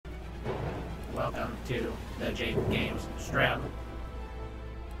welcome to the Jake Games Strip.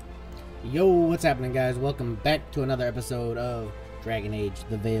 Yo, what's happening, guys? Welcome back to another episode of Dragon Age: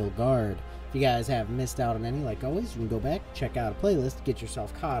 The Veilguard. If you guys have missed out on any, like always, you can go back, check out a playlist, get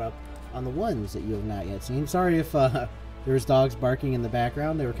yourself caught up on the ones that you have not yet seen. Sorry if there was dogs barking in the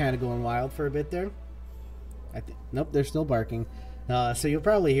background. They were kind of going wild for a bit there. Nope, they're still barking. So you'll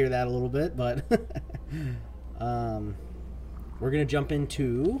probably hear that a little bit, but we're gonna jump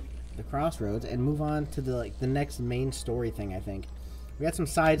into the crossroads and move on to the next main story thing. I think we got some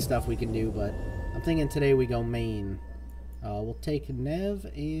side stuff we can do, but I'm thinking today we go main. We'll take Nev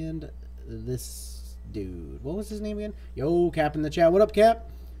and this dude. What was his name again? Yo, Cap in the chat. What up, Cap?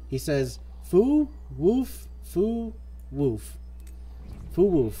 He says foo woof foo woof foo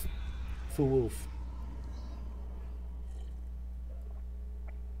woof foo woof.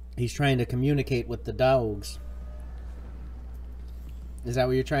 He's trying to communicate with the dogs. Is that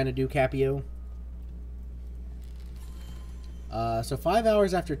what you're trying to do, Capio? So 5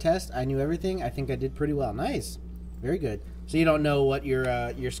 hours after test, I knew everything. I think I did pretty well. Nice. Very good. So you don't know what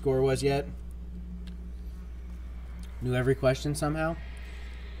your score was yet? Knew every question somehow?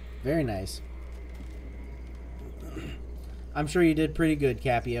 Very nice. I'm sure you did pretty good,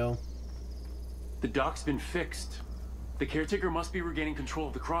 Capio. The dock's been fixed. The caretaker must be regaining control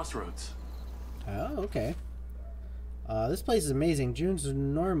of the crossroads. Oh, okay. This place is amazing. June's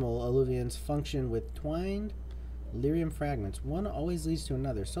normal alluvians function with twined lyrium fragments. One always leads to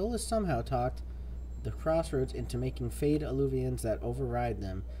another. Solus somehow talked the crossroads into making fade alluvians that override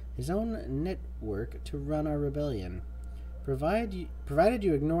them. His own network to run our rebellion. Provided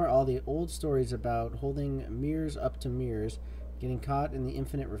you ignore all the old stories about holding mirrors up to mirrors, getting caught in the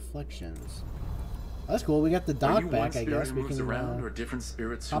infinite reflections. That's cool. We got the dock back, I guess. We can around, or different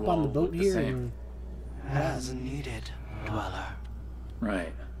spirits hop on the boat here and... As needed, dweller.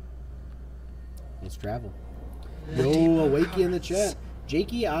 Right. Let's travel. Yo, Awakey in the chat.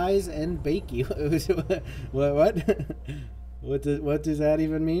 Jakey, Eyes, and Bakey. What does that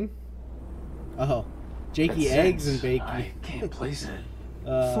even mean? Oh. Jakey, Eggs, and Bakey. I can't place it.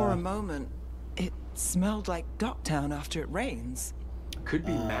 For a moment, it smelled like Docktown after it rains. Could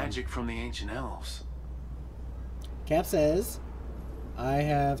be magic from the ancient elves. Cap says, I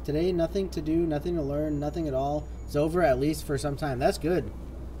have today nothing to do, nothing to learn, nothing at all. It's over at least for some time. That's good.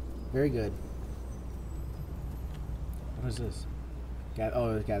 Very good. What is this?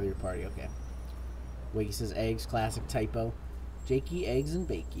 Gather your party. Okay. Wakey says eggs, classic typo. Jakey, Eggs, and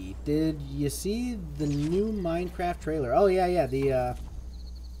Bakey. Did you see the new Minecraft trailer? Oh, yeah. The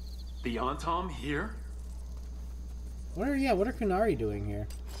Antom here? What are Kunari doing here?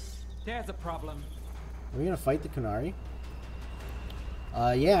 There's a problem. Are we gonna fight the Kunari?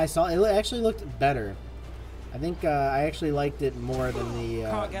 Yeah, I saw it. Actually looked better. I think I actually liked it more than the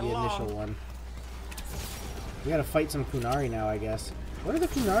initial one. We gotta fight some Kunari now, I guess. What are the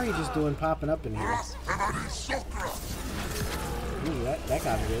Kunari just doing popping up in here? Ooh, that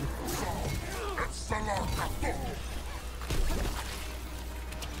got good.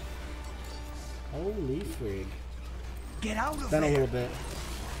 Holy frig. Get out of Been there. a little bit.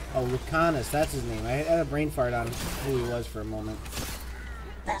 Oh, Lucanus, that's his name. I had a brain fart on who he was for a moment.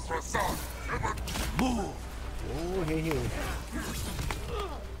 Move. Oh, hey.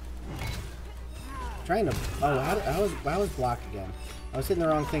 Trying to... Oh, how was block again? I was hitting the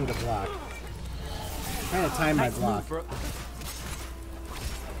wrong thing to block. Trying to time my block.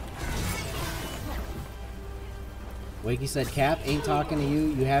 Wakey said, Cap, ain't talking to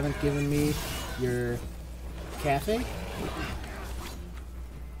you. You haven't given me your cafe?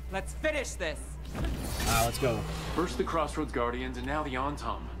 Let's finish this. Let's go. First the Crossroads Guardians, and now the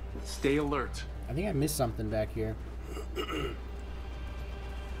Antom. Stay alert. I think I missed something back here.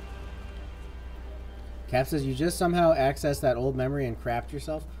 Cap says, you just somehow accessed that old memory and crapped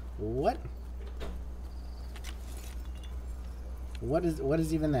yourself? What? What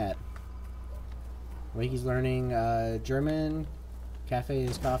is even that? Wakey's learning German. Cafe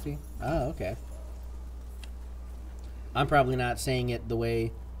is coffee. Oh, okay. I'm probably not saying it the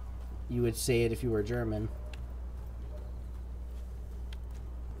way you would say it if you were German.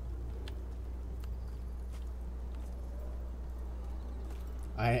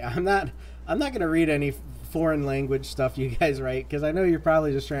 I'm not gonna read any foreign language stuff you guys write, because I know you're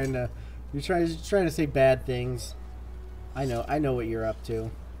probably just trying to say bad things. I know what you're up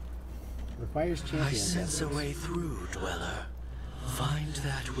to. Requires champion. I sense a way through, dweller. Find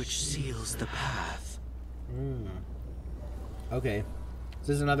that which seals the path. Okay. This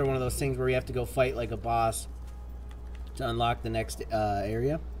is another one of those things where you have to go fight like a boss to unlock the next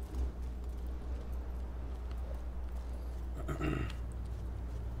area.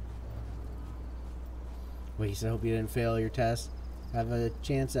 Wait, you said hope you didn't fail your test. Have a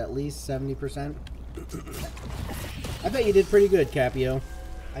chance at least 70%. I bet you did pretty good, Capio.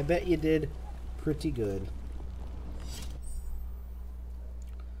 I bet you did pretty good.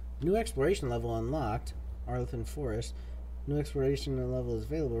 New exploration level unlocked. Arlington Forest. New exploration level is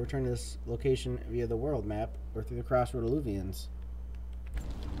available. Return to this location via the world map or through the Crossroad Alluvians.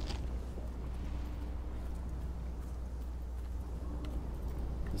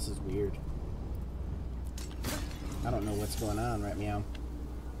 This is weird. I don't know what's going on right meow.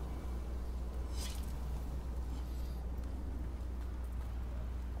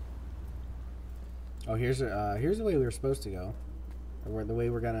 Oh, here's the way we were supposed to go. Or the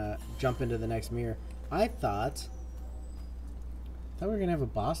way we're gonna jump into the next mirror. I thought we were gonna have a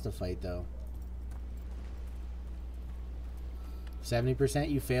boss to fight though.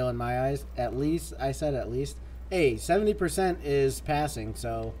 70% you fail in my eyes. At least, I said at least. Hey, 70% is passing,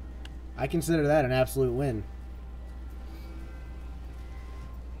 so I consider that an absolute win.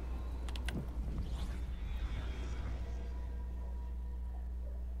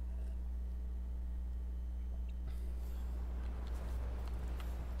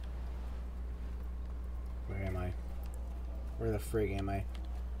 Where am I? Where the frig am I?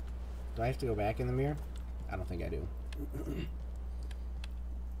 Do I have to go back in the mirror? I don't think I do.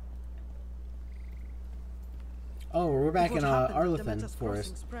 Oh, we're back in Arlington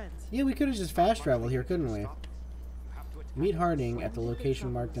Forest. Yeah, we could have just fast traveled here, couldn't we? Meet Harding at the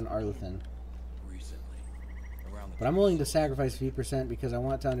location marked in Arlington. But I'm willing to sacrifice a few percent because I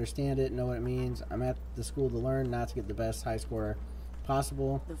want to understand it, know what it means. I'm at the school to learn, not to get the best high score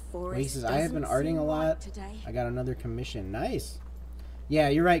possible. He says, I have been arting a lot. I got another commission. Nice. Yeah,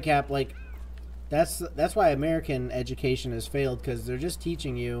 you're right, Cap. Like, that's why American education has failed, because they're just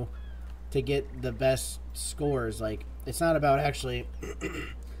teaching you to get the best scores. Like, it's not about actually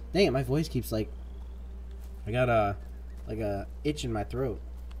dang it, my voice keeps like I got a itch in my throat,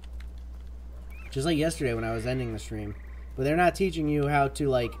 just like yesterday when I was ending the stream. But they're not teaching you how to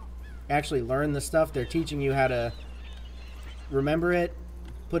like actually learn the stuff. They're teaching you how to remember it,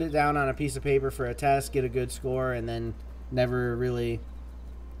 put it down on a piece of paper for a test, get a good score, and then never really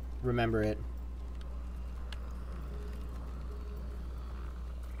remember it.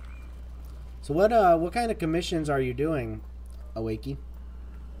 So what kind of commissions are you doing, Awakey?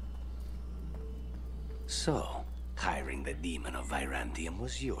 So, hiring the demon of Virantium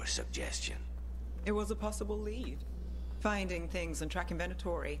was your suggestion. It was a possible lead. Finding things and tracking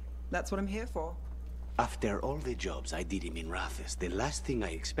Venatori. That's what I'm here for. After all the jobs I did in Minrathis, the last thing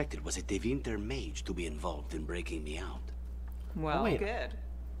I expected was a Devinter mage to be involved in breaking me out. Well, wait. good.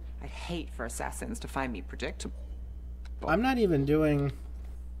 I'd hate for assassins to find me predictable. I'm not even doing...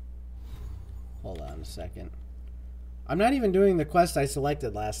 Hold on a second. I'm not even doing the quest I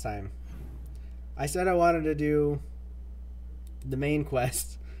selected last time. I said I wanted to do the main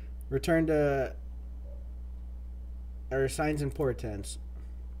quest. Return to... or Signs and Portents.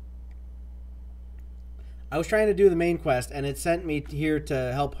 I was trying to do the main quest, and it sent me here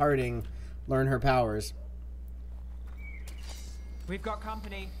to help Harding learn her powers. We've got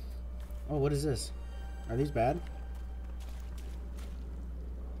company. Oh, what is this? Are these bad?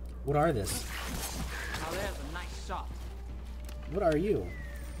 What are this? Now there's a nice shot. What are you?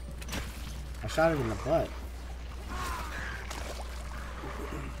 I shot it in the butt.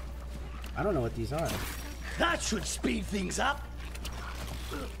 I don't know what these are. That should speed things up.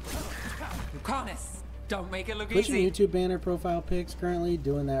 Lucanus, don't make it look Pushing easy. YouTube banner profile pics currently.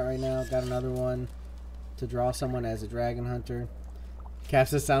 Doing that right now. Got another one to draw someone as a dragon hunter.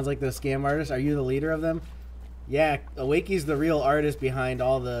 Capsus sounds like the scam artist. Are you the leader of them? Yeah, Awakey's the real artist behind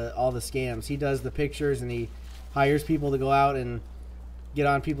all the scams. He does the pictures and he hires people to go out and get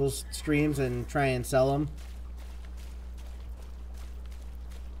on people's streams and try and sell them.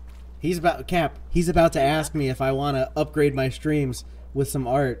 He's about to ask me if I want to upgrade my streams with some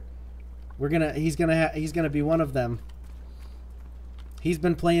art. He's gonna be one of them. He's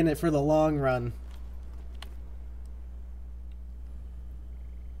been playing it for the long run.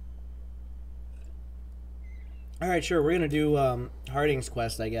 Alright, sure, we're gonna do Harding's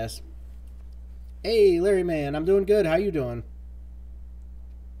quest, I guess. Hey, Larry man, I'm doing good. How you doing?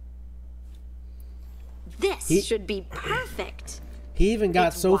 This should be perfect. He even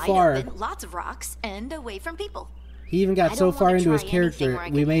got It's so wide far. open, lots of rocks, and away from people. He even got I so don't far wanna into his try anything character, where I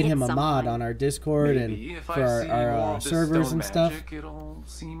we can made hit him a mod someone. on our Discord Maybe and if for I see our all this servers stone and stuff. magic, it'll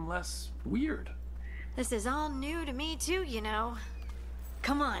seem less weird. This is all new to me too, you know.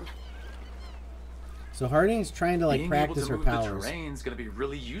 Come on. So Harding's trying to like Being practice her able to move powers. the terrain's gonna be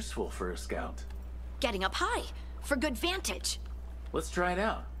really useful for a scout. Getting up high for good vantage. Let's try it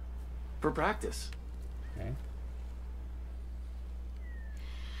out. For practice. Okay.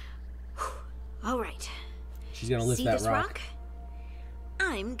 All right. She's gonna lift See that this rock.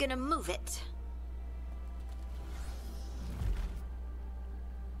 I'm gonna move it.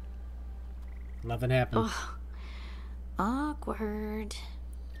 Nothing happened. Oh, awkward.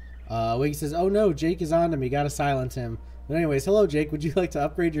 Wiggy says, "Oh no, Jake is on to me. Gotta silence him." But anyways, hello Jake. Would you like to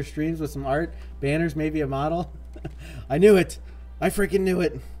upgrade your streams with some art, banners, maybe a model? I knew it. I freaking knew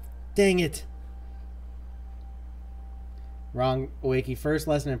it. Dang it. Wrong, Wakey. First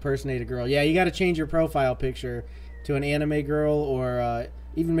lesson, impersonate a girl. Yeah, you got to change your profile picture to an anime girl, or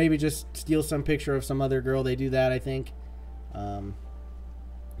even maybe just steal some picture of some other girl. They do that, I think.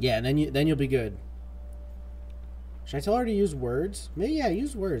 Yeah, and then you'll be good. Should I tell her to use words? Maybe, yeah,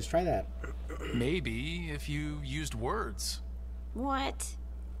 use words. Try that. Maybe if you used words. What?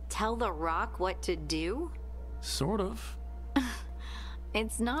 Tell the rock what to do? Sort of.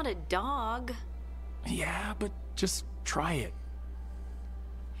 It's not a dog. Yeah, but just try it.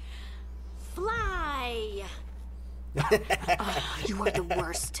 Fly! Oh, you are the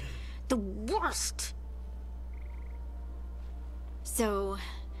worst. The worst! So,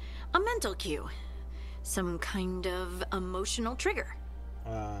 a mental cue. Some kind of emotional trigger.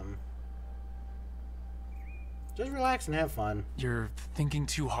 Just relax and have fun. You're thinking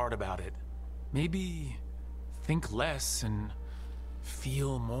too hard about it. Maybe think less and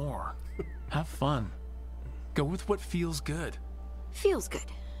feel more. Have fun. Go with what feels good. Feels good.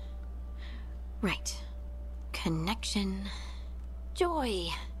 Right. Connection. Joy.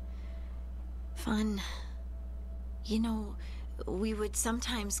 Fun. You know, we would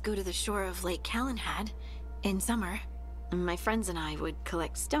sometimes go to the shore of Lake Calenhad in summer. My friends and I would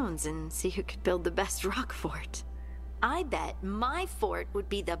collect stones and see who could build the best rock fort. I bet my fort would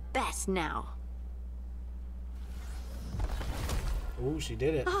be the best now. Ooh, she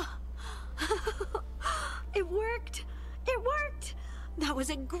did it. It worked! It worked! That was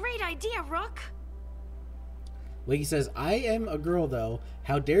a great idea, Rook! Wiggy says, I am a girl, though.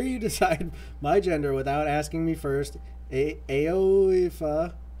 How dare you decide my gender without asking me first?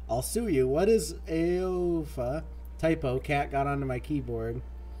 Aoifa. I'll sue you. What is Aoifa? Typo. Cat got onto my keyboard.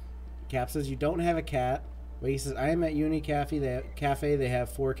 Cap says, you don't have a cat. Wiggy says, I am at Uni Cafe. They have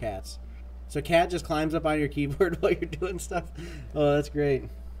 4 cats. So Cat just climbs up on your keyboard while you're doing stuff. Oh, that's great.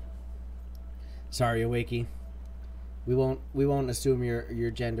 Sorry, Awakey. We won't assume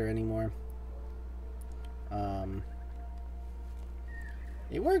your gender anymore.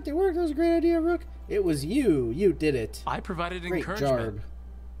 It worked. It worked. That was a great idea, Rook. It was you. You did it. I provided Great encouragement. job.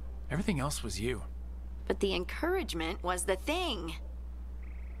 Everything else was you. But the encouragement was the thing.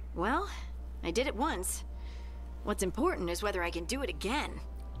 Well, I did it once. What's important is whether I can do it again.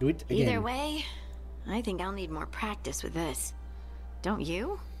 Do it again. Either way, I think I'll need more practice with this. Don't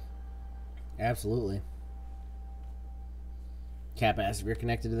you? Absolutely. Cap asks if you're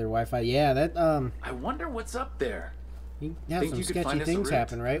connected to their Wi-Fi. Yeah, that I wonder what's up there. you have Think some you could sketchy find us a things route?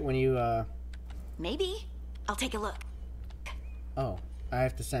 happen, right? When you Maybe. I'll take a look. oh, I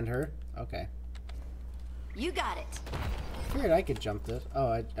have to send her. Okay. You got it. Weird, I could jump this.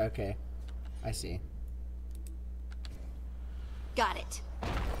 Oh, okay. I see. Got it.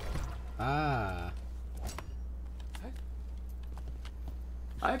 Ah.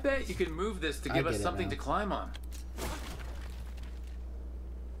 I bet you could move this to I give get us it something now. to climb on.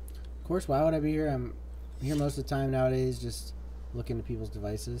 Of course, why would I be here? I'm here most of the time nowadays, just looking at people's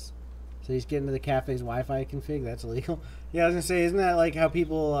devices. So he's getting to the cafe's Wi-Fi config. That's illegal. Yeah, I was gonna say, isn't that like how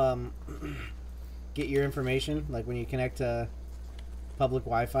people get your information? Like when you connect to public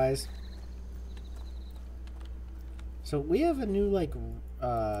Wi-Fi's. So we have a new like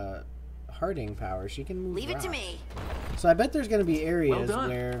Harding power. She can move. Leave it to rocks. me. So I bet there's gonna be areas Well done.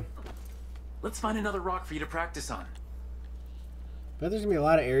 where. Let's find another rock for you to practice on. But there's gonna be a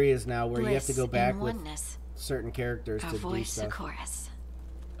lot of areas now where you have to go Bliss back and with oneness. certain characters A to do voice, a stuff. chorus.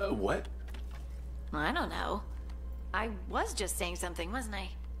 What? I don't know. I was just saying something, wasn't I?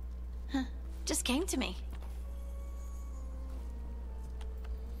 Huh. Just came to me.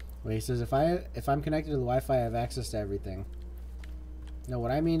 Wait, he says if I'm connected to the Wi-Fi, I have access to everything. No,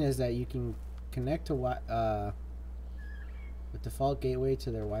 what I mean is that you can connect to with default gateway to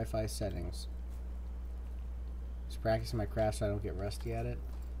their Wi-Fi settings. Just practicing my craft so I don't get rusty at it.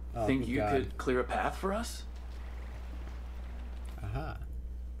 Oh, Think good you God. could clear a path for us? Aha.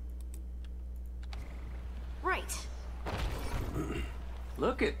 Right.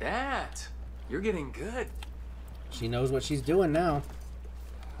 Look at that. You're getting good. She knows what she's doing now.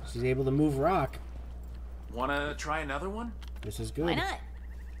 She's able to move rock. Wanna try another one? This is good. Why not?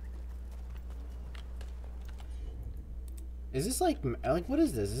 Is this like what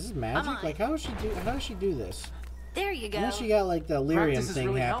is this? Is this magic? on. Like how does she do this? There you go. Unless she got like the lyrium Practice is thing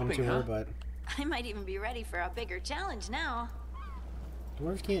really happen helping, to her, huh? but I might even be ready for a bigger challenge now.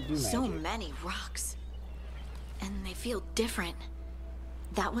 dwarves can't do magic. So many rocks. And they feel different.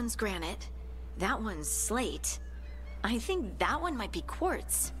 That one's granite. That one's slate. I think that one might be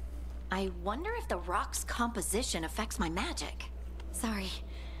quartz. I wonder if the rock's composition affects my magic. Sorry.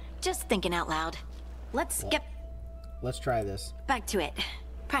 Just thinking out loud. Let's get Let's try this. back to it.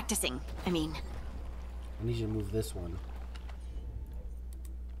 Practicing, I mean. I need you to move this one.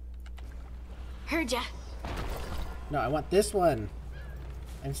 Heard ya. No, I want this one.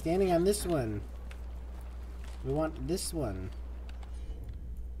 I'm standing on this one. We want this one.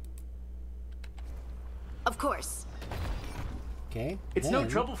 Of course. Okay. It's no then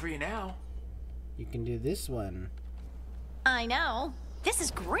trouble for you now. You can do this one. I know. This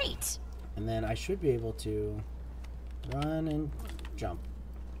is great. And then I should be able to run and jump.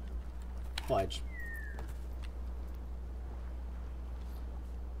 Fudge.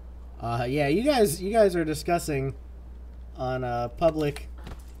 Yeah, you guys are discussing on a public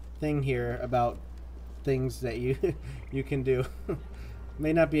thing here about things that you you can do.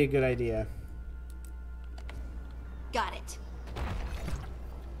 May not be a good idea. Got it.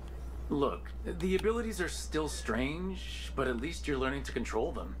 Look, the abilities are still strange, but at least you're learning to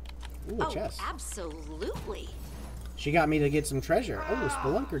control them. Ooh, a Oh, chest. absolutely. She got me to get some treasure. Oh,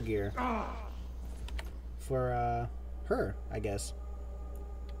 spelunker gear. For her, I guess.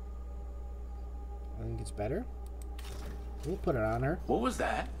 I think it's better. We'll put it on her. What was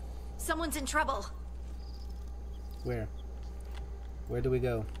that? Someone's in trouble. Where? Where do we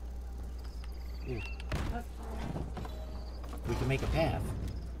go? Ooh. We can make a path.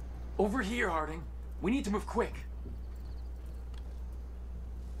 Over here, Harding. We need to move quick.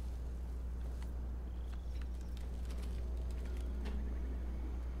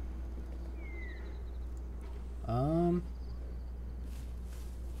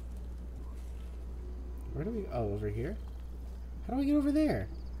 Where do we... Oh, over here? How do we get over there?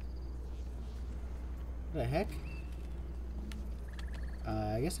 What the heck?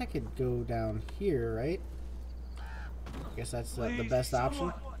 I guess I could go down here, right? I guess that's the best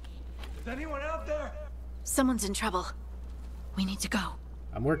option. Is anyone out there? Someone's in trouble. We need to go.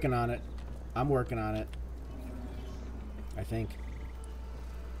 I'm working on it. I'm working on it. I think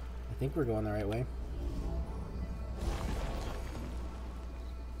we're going the right way.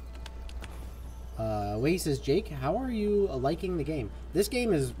 Wait, says Jake, how are you liking the game? This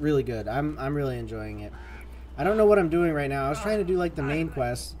game is really good. I'm really enjoying it. I don't know what I'm doing right now. I was trying to do like the main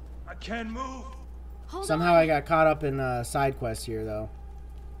quest. I can't move. Hold Somehow on. I got caught up in side quests here though.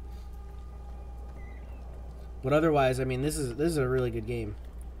 But otherwise, I mean, this is a really good game.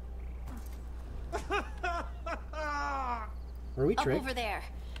 Were we Up tricked? over there.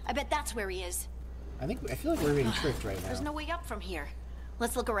 I bet that's where he is. I feel like we're being tricked right now. There's no way up from here.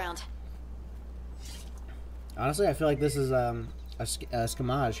 Let's look around. Honestly, I feel like this is a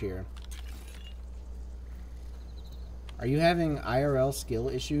scamage here. Are you having IRL skill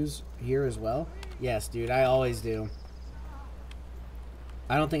issues here as well? Yes, dude, I always do.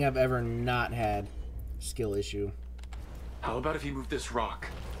 I don't think I've ever not had skill issue. How about if you move this rock?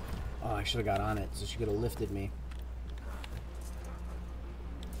 Oh, I should have got on it, so she could have lifted me.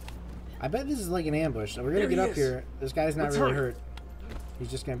 I bet this is like an ambush. So we're gonna There get he up is. here. This guy's not Let's really hurry. hurt. He's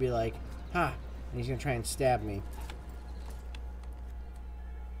just gonna be like, ha! And he's gonna try and stab me.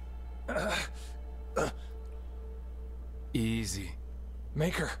 Easy.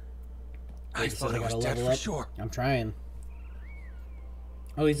 Maker. I Wait, he thought says I was gotta dead level for up. sure. I'm trying.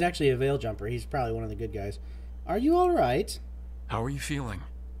 Oh, he's actually a veil jumper. He's probably one of the good guys. Are you alright? How are you feeling?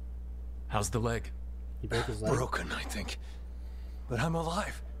 How's the leg? He broke his leg. Broken, I think. But I'm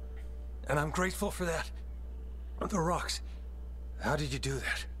alive. And I'm grateful for that. The rocks. How did you do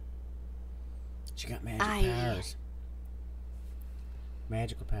that? She got magic powers.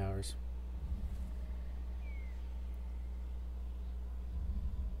 Magical powers.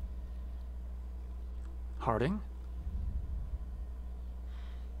 Harding?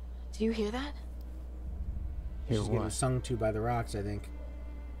 Do you hear that? Hear She's getting what? sung to by the rocks, I think.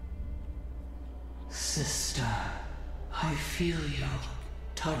 Sister, I feel you,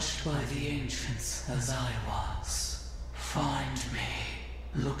 touched by the ancients as I was. Find me.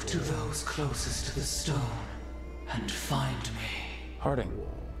 Look to those closest to the stone, and find me. Harding.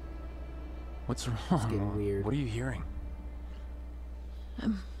 What's getting wrong? weird. What are you hearing?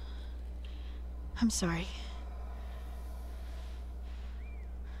 I'm sorry.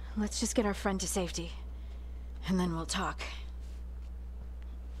 Let's just get our friend to safety. And then we'll talk.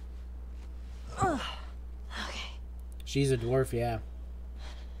 Okay. She's a dwarf, yeah.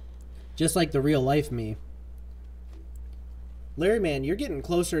 Just like the real life me. Larry, man, you're getting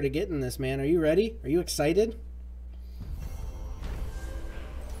closer to getting this, man. Are you ready? Are you excited?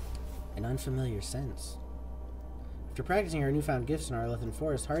 An unfamiliar sense. After practicing her newfound gifts in Arlethan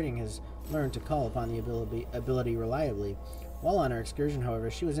Forest, Harding has learned to call upon the ability reliably. While on her excursion,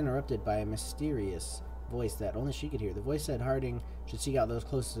 however, she was interrupted by a mysterious voice that only she could hear. The voice said Harding should seek out those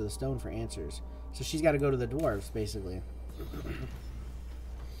closest to the stone for answers. So she's got to go to the dwarves, basically.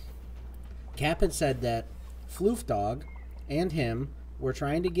 Cap had said that Floofdog and him were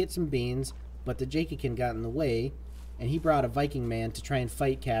trying to get some beans, but the Jakekin got in the way, and he brought a Viking man to try and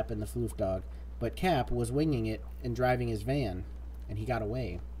fight Cap and the Floofdog. But Cap was winging it and driving his van, and he got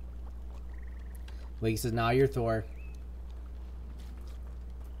away. Wake says, "Nah, you're Thor."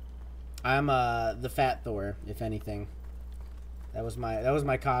 I'm the fat Thor, if anything. That was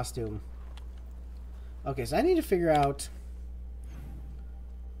my costume. Okay, so I need to figure out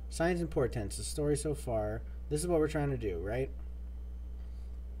signs and portents. The story so far. This is what we're trying to do, right?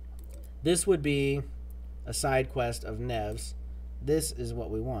 This would be a side quest of Nev's. This is what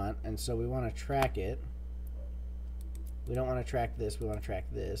we want, and so we want to track it. We don't want to track this, we want to track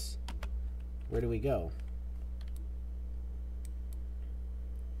this. Where do we go?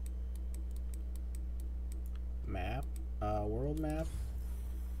 Map? World map?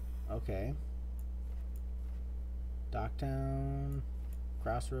 Okay. Docktown.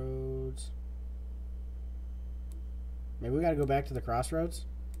 Crossroads. Maybe we gotta go back to the crossroads?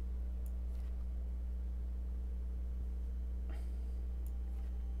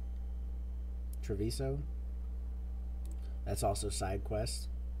 Treviso. That's also side quest.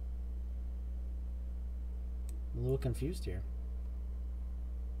 I'm a little confused here.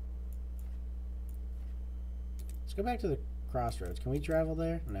 Let's go back to the crossroads. Can we travel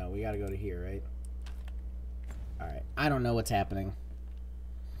there? No, we gotta go to here, right? Alright. I don't know what's happening.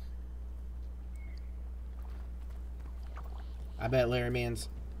 I bet Larry Man's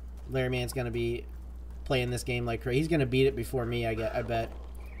gonna be playing this game like crazy. He's gonna beat it before me, I bet.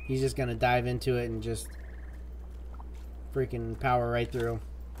 He's just gonna dive into it and just freaking power right through.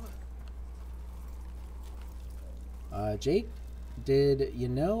 Jake, did you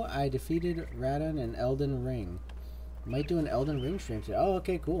know I defeated Radon in Elden Ring? Might do an Elden Ring stream today. Oh,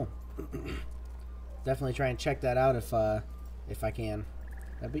 okay, cool. Definitely try and check that out if I can.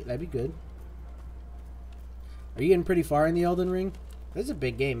 That'd be good. Are you getting pretty far in the Elden Ring? This is a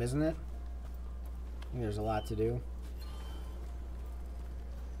big game, isn't it? I think there's a lot to do.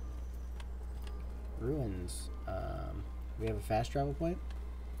 Ruins. We have a fast travel point?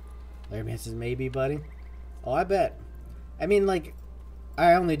 Larry Man says maybe, buddy. Oh, I bet. I mean, like,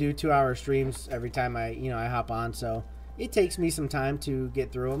 I only do 2-hour streams every time I hop on, so it takes me some time to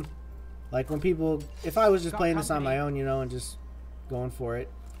get through them. Like, when people, if I was just playing this on my own, and just going for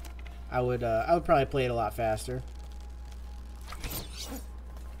it, I would probably play it a lot faster.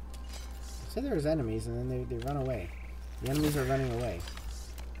 Say there's enemies, and then they run away. The enemies are running away.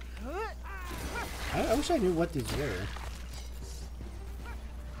 I wish I knew what these were.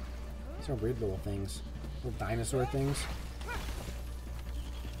 These are weird little things. Little dinosaur things.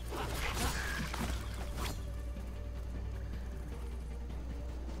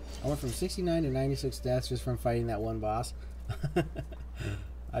 I went from 69 to 96 deaths just from fighting that one boss.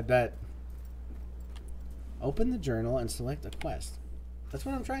 I bet. Open the journal and select a quest. That's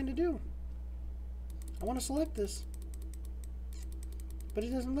what I'm trying to do. I want to select this. But it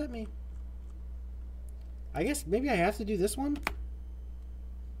doesn't let me. I guess maybe I have to do this one?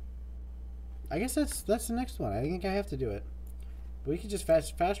 I guess that's the next one. I think I have to do it. But we can just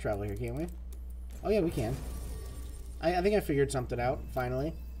fast travel here, can't we? Oh yeah, we can. I think I figured something out,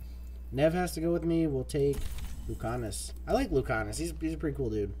 finally. Nev has to go with me. We'll take Lucanus. I like Lucanus. He's a pretty cool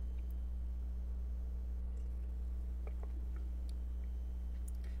dude.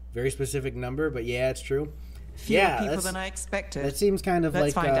 Very specific number, but yeah, it's true. Fewer people than I expected. That seems kind of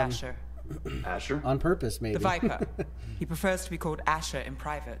Let's like find Asher. Asher? On purpose, maybe. The Viper. He prefers to be called Asher in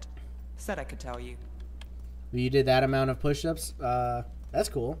private. Said I could tell you. You did that amount of push-ups? That's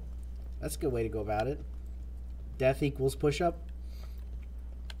cool. That's a good way to go about it. Death equals push-up.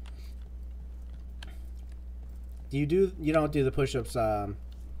 You don't do the push-ups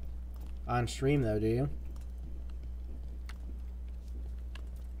on stream though, do you?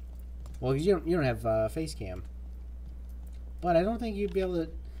 Well, 'cause you don't have face cam. But I don't think you'd be able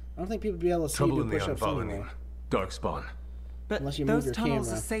to. I don't think people would be able to see you do push-ups anyway. Darkspawn. But unless you move those your tunnels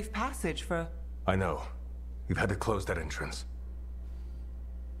camera. are safe passage for. I know. We've had to close that entrance.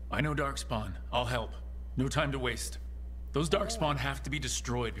 I know Darkspawn. I'll help. No time to waste. Those Darkspawn have to be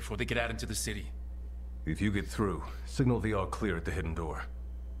destroyed before they get out into the city. If you get through, signal the all clear at the hidden door.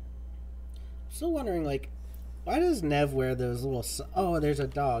 Still wondering, like, why does Nev wear those little... Oh, there's a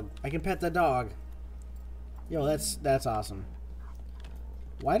dog. I can pet the dog. Yo, that's awesome.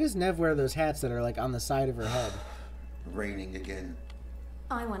 Why does Nev wear those hats that are, like, on the side of her head? Raining again.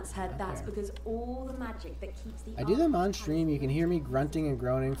 I once heard that's because all the magic that keeps the... I do them on stream. You can hear me grunting and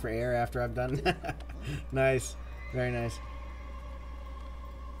groaning for air after I've done... Nice. Very nice.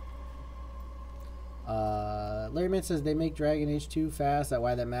 Larry Mint says they make Dragon Age 2 fast. That's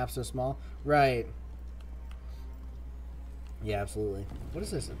why that map's so small. Right. Yeah, absolutely. What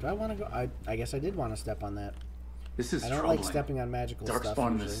is this? Do I want to go? I guess I did want to step on that. This is I don't troubling. like stepping on magical stuff.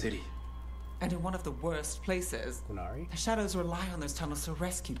 Darkspawn in the city. And in one of the worst places. Qunari? The shadows rely on those tunnels to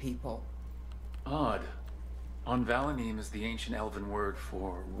rescue people. Odd. On Valanim is the ancient elven word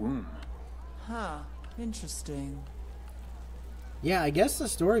for womb. Huh. Interesting. Yeah, I guess the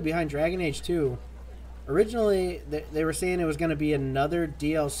story behind Dragon Age 2... Originally, they were saying it was going to be another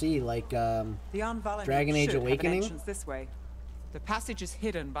DLC, like Dragon Age Awakening. Have an this way. The passage is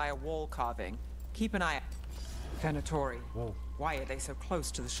hidden by a wall carving. Keep an eye out. Venatori. Whoa. Why are they so close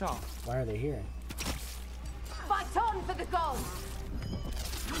to the shop? Why are they here? Fight on for the gold!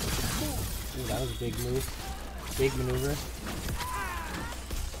 Ooh, that was a big move. Big maneuver.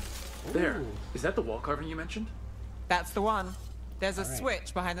 There. Ooh. Is that the wall carving you mentioned? That's the one. There's a All right.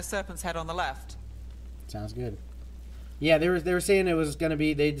 switch behind the serpent's head on the left. Sounds good. Yeah, they were saying it was going to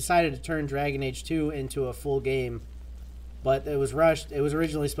be... They decided to turn Dragon Age 2 into a full game. But it was rushed. It was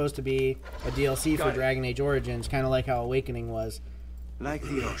originally supposed to be a DLC for Dragon Age Origins, kind of like how Awakening was. Like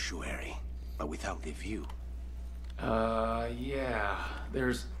the ossuary, but without the view. Yeah.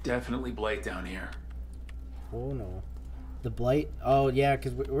 There's definitely blight down here. Oh, no. The blight? Oh, yeah,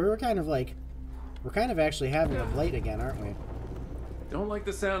 because we're kind of like... We're kind of actually having a blight again, aren't we? Don't like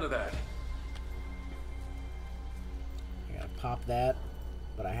the sound of that. I gotta pop that,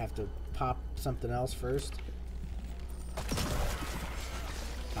 but I have to pop something else first.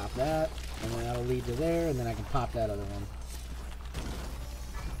 Pop that, and then that'll lead to there, and then I can pop that other one.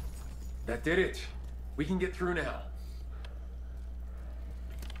 That did it. We can get through now.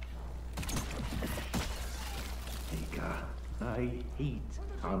 I hate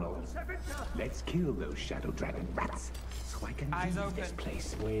tunnels. Let's kill those Shadow Dragon rats so I can leave this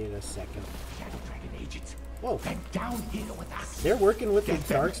place. Wait a second. Shadow Dragon agents. Whoa. They're down here with us. They're working with the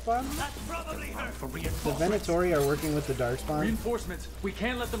Darkspawn? That's probably her. For The Venatori are working with the Darkspawn? Reinforcements. We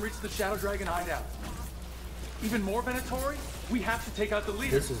can't let them reach the Shadow Dragon hideout. Even more Venatori? We have to take out the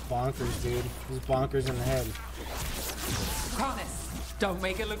leader. This is bonkers, dude. This is bonkers in the head. Promise. Don't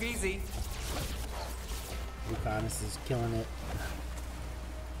make it look easy. Lucanus is killing it.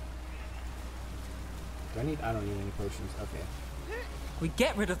 I don't need any potions. Okay. We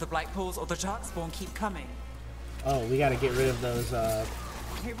get rid of the black pools or the Darkspawn keep coming. Oh, we gotta get rid of those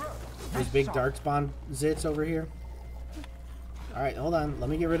Hey, bro. big Darkspawn zits over here. Alright, hold on. Let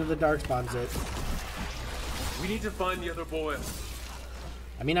me get rid of the Darkspawn zit. We need to find the other boil.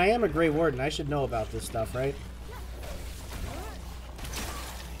 I mean, I am a Grey Warden. I should know about this stuff, right?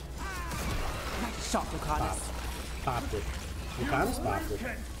 Shot Lucanus. Popped it. Lucanus popped it.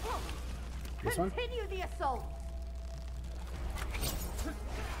 This one? Continue the assault.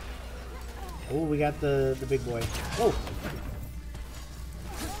 Oh, we got the big boy. Oh!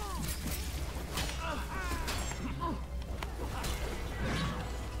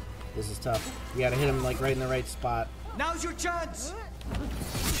 This is tough. We gotta hit him like right in the right spot. Now's your chance!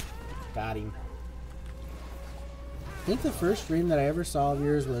 Got him. I think the first stream that I ever saw of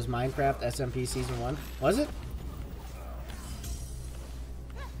yours was Minecraft SMP Season 1. Was it?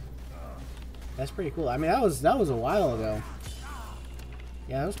 That's pretty cool. I mean, that was a while ago.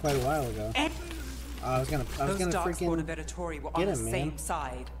 Yeah, that was quite a while ago. I was gonna freaking and Venatori were get on him, the man. same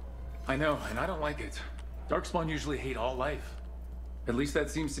side. I know, and I don't like it. Darkspawn usually hate all life. At least that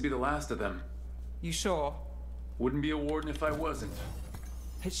seems to be the last of them. You sure? Wouldn't be a warden if I wasn't.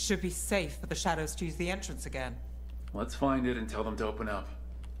 It should be safe for the shadows to use the entrance again. Let's find it and tell them to open up.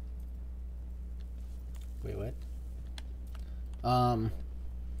 Wait, what? I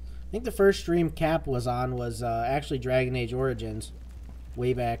think the first stream Cap was on was actually Dragon Age Origins.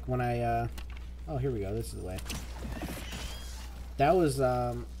 Way back when I, oh, here we go. This is the way. That was,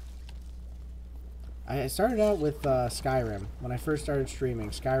 I started out with Skyrim. When I first started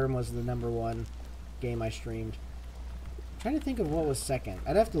streaming, Skyrim was the #1 game I streamed. I'm trying to think of what was second.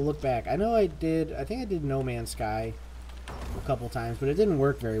 I'd have to look back. I know I think I did No Man's Sky a couple times, but it didn't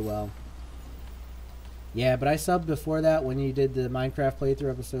work very well. Yeah, but I subbed before that when you did the Minecraft playthrough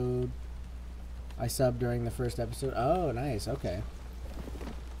episode. I subbed during the first episode. Oh, nice. Okay.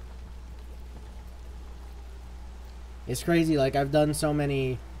 It's crazy. Like, I've done so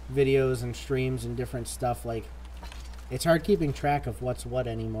many videos and streams and different stuff. Like, it's hard keeping track of what's what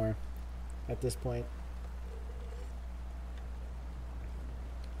anymore at this point.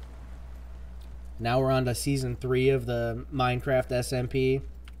 Now we're on to season 3 of the Minecraft SMP.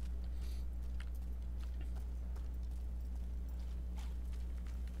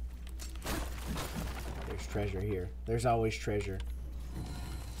 There's treasure here. There's always treasure.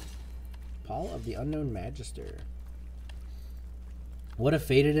 Paul of the Unknown Magister. What a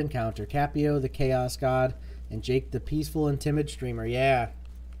fated encounter. Capio, the Chaos God, and Jake, the peaceful and timid streamer. Yeah.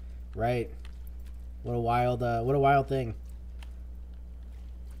 Right. What a wild thing.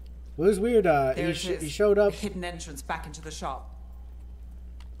 It was weird. He showed up. Hidden entrance back into the shop.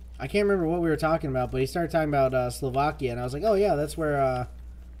 I can't remember what we were talking about, but he started talking about Slovakia, and I was like, oh yeah, that's where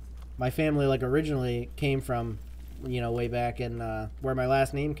my family like originally came from, you know, way back, and where my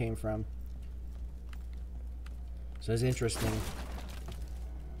last name came from. So it's interesting.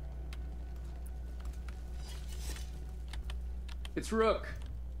 It's Rook.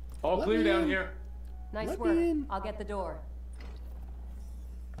 All clear down here. Nice work. I'll get the door.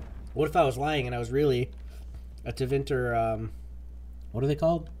 What if I was lying and I was really a Tevinter, what are they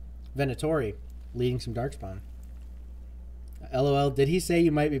called? Venatori, leading some Darkspawn. LOL, did he say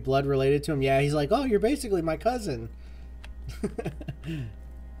you might be blood related to him? Yeah, he's like, oh, you're basically my cousin.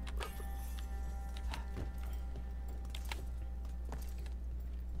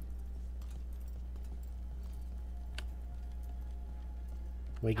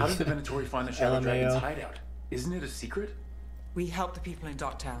 How did the Venatori find the Shadow Dragon's hideout? Isn't it a secret? We help the people in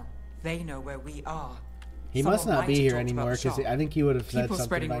Docktown. They know where we are. He must not be here anymore, because I think he would have said something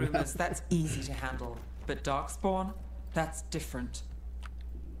spreading by now. rumors, that's easy to handle. But Darkspawn, that's different.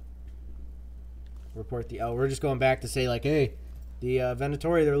 Report the... Oh, we're just going back to say, like, hey, the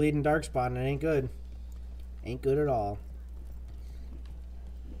Venatori, they're leading Darkspawn, and it ain't good. Ain't good at all.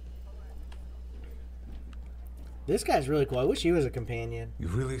 This guy's really cool. I wish he was a companion. You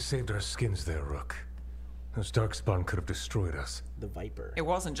really saved our skins there, Rook. Those Darkspawn could have destroyed us. The Viper. It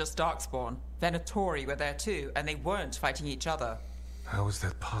wasn't just Darkspawn. Venatori were there too, and they weren't fighting each other. How is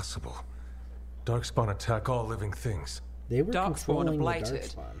that possible? Darkspawn attack all living things. They were Darkspawn controlling are the blighted.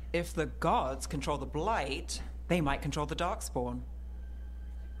 Darkspawn. If the gods control the blight, they might control the Darkspawn.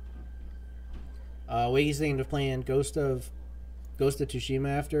 What are you thinking of playing Ghost of Tsushima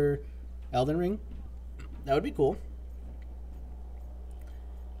after Elden Ring? That would be cool.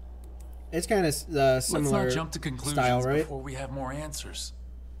 It's kind of similar Let's not jump to conclusions style, right? before we have more answers.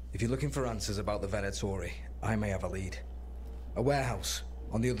 If you're looking for answers about the Venatori, I may have a lead. A warehouse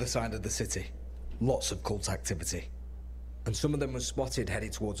on the other side of the city. Lots of cult activity. And some of them were spotted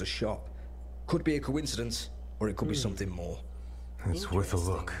headed towards a shop. Could be a coincidence, or it could be something more. It's worth a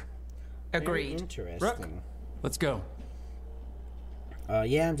look. Agreed. Interesting. Rook. Let's go.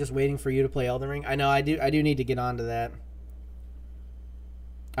 Yeah, I'm just waiting for you to play Elden Ring. I know, I do need to get onto that.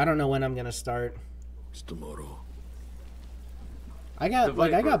 I don't know when I'm gonna start. It's tomorrow. I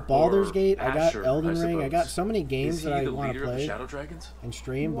got Baldur's Gate, I got Asher, Elden I Ring, I got so many games Is he that I the want to leader of the play Shadow Dragons? and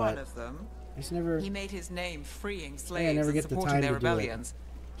stream, One but of them. I just never. He made his name freeing slaves I never and get the supporting time their to do it. rebellions.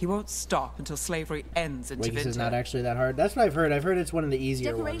 He won't stop until slavery ends in Wait, is not Tevinter. actually that hard. That's what I've heard. I've heard it's one of the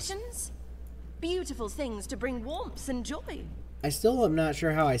easier ones. Decorations? Beautiful things to bring warmth and joy. I still am not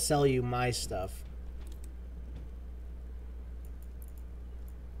sure how I sell you my stuff.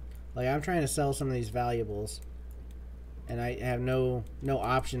 Like, I'm trying to sell some of these valuables, and I have no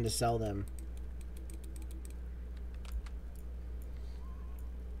option to sell them.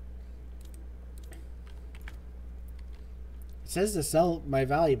 It says to sell my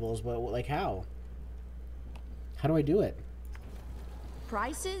valuables, but like how? How do I do it?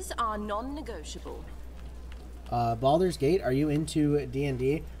 Prices are non-negotiable. Baldur's Gate, are you into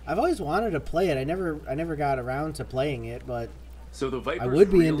D&D? I've always wanted to play it. I never got around to playing it, but So the Viper's I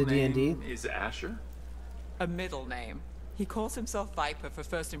would be real into D&D. name is Asher? A middle name. He calls himself Viper for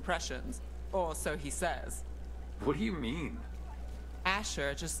first impressions, or so he says. What do you mean?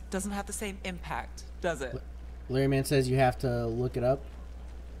 Asher just doesn't have the same impact, does it? Larry Man says you have to look it up.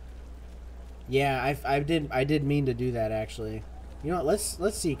 Yeah, I did mean to do that actually. You know what?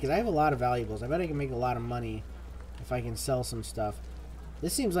 Let's see, because I have a lot of valuables. I bet I can make a lot of money if I can sell some stuff.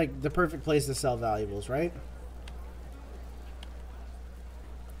 This seems like the perfect place to sell valuables, right?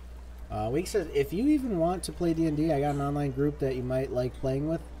 Week says, if you even want to play D&D, I got an online group that you might like playing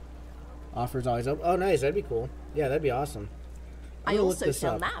with. Offers always open. Oh, nice. That'd be cool. Yeah, that'd be awesome. I also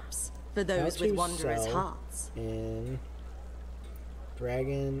sell maps for those with wanderers' sell hearts. In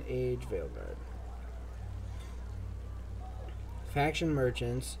Dragon Age Veilguard. Faction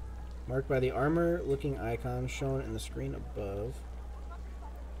merchants. Marked by the armor-looking icon shown in the screen above.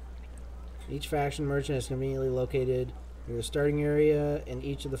 Each faction merchant is conveniently located near the starting area in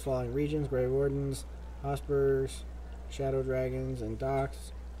each of the following regions: Grey Wardens, Hospers, Shadow Dragons, and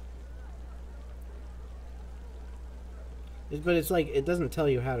Docks. But it's like, it doesn't tell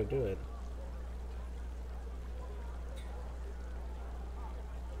you how to do it.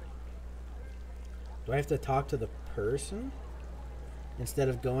 Do I have to talk to the person instead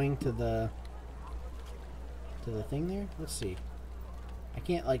of going to the thing there? Let's see. I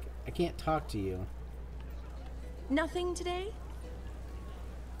can't talk to you. Nothing today?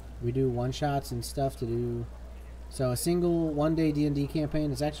 We do one-shots and stuff to do. So a single one-day D&D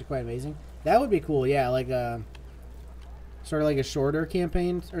campaign is actually quite amazing. That would be cool, yeah, like a sort of like a shorter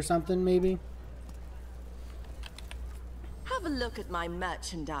campaign or something, maybe. Have a look at my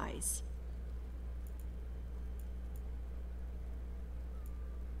merchandise.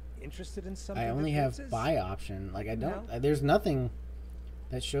 Interested in something? I only have buy option. Like I don't. There's nothing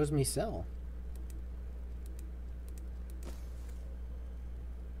that shows me sell.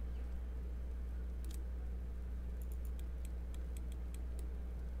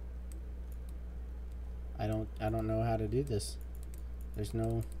 I don't know how to do this. There's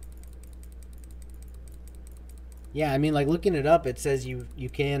no. Yeah, I mean, like looking it up, it says you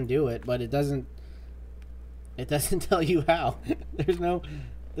can do it, but it doesn't tell you how.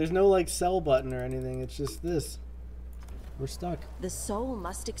 There's no like sell button or anything. It's just this. We're stuck. The soul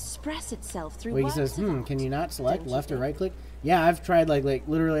must express itself through Wait, he works says, of art. can you not select Don't left you or right think? click? Yeah, I've tried like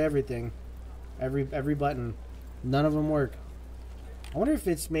literally everything. Every button. None of them work. I wonder if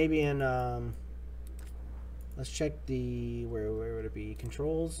it's maybe in let's check the where would it be?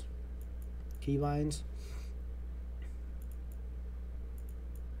 Controls? Keybinds?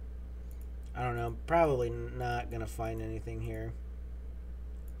 I don't know. Probably not gonna find anything here.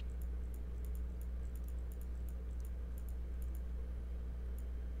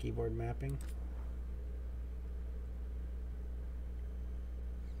 Keyboard mapping.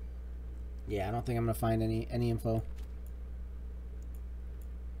 Yeah, I don't think I'm gonna find any info.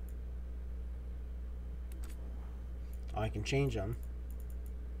 Oh, I can change them.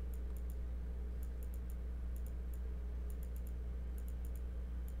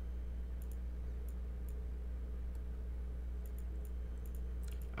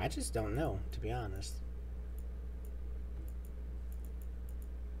 I just don't know, to be honest.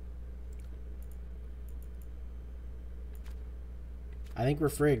 I think we're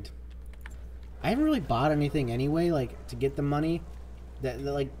frigged. I haven't really bought anything anyway, like, to get the money. That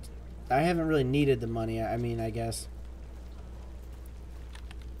like, I haven't really needed the money, I mean, I guess.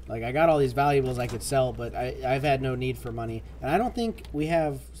 Like, I got all these valuables I could sell, but I've had no need for money. And I don't think we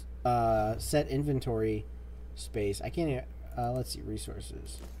have set inventory space. I can't even, let's see,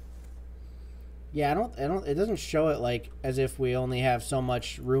 resources. Yeah, I don't, it doesn't show it, like, as if we only have so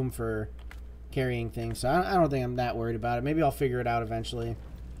much room for carrying things. So I don't think I'm that worried about it. Maybe I'll figure it out eventually.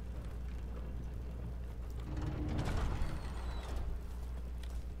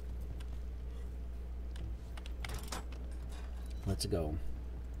 Let's go.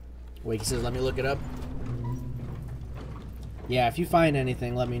 Wakey says, let me look it up. Yeah, if you find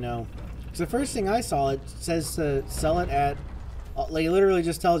anything, let me know. Because the first thing I saw, it says to sell it at... Like, it literally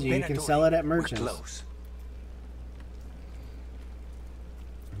just tells you can sell it at merchants.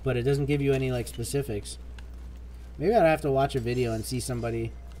 But it doesn't give you any, like, specifics. Maybe I'd have to watch a video and see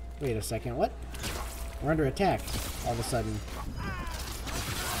somebody... Wait a second, what? We're under attack, all of a sudden.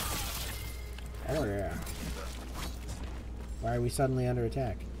 Oh, yeah. Why are we suddenly under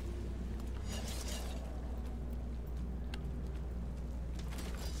attack?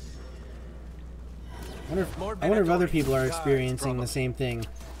 I wonder if other people are experiencing the same thing.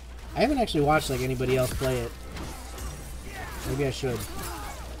 I haven't actually watched like anybody else play it. Maybe I should.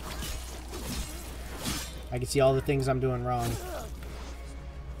 I can see all the things I'm doing wrong.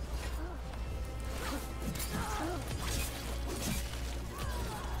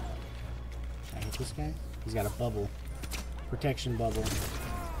 Can I hit this guy? He's got a bubble. Protection bubble.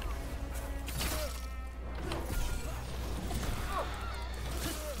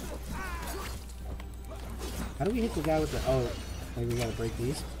 How do we hit the guy with the... Oh, maybe we gotta break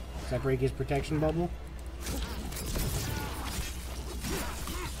these. Does that break his protection bubble?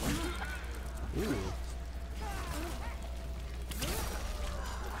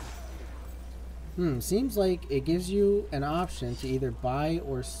 Ooh. Seems like it gives you an option to either buy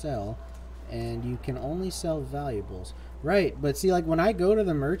or sell, and you can only sell valuables. Right, but see, like, when I go to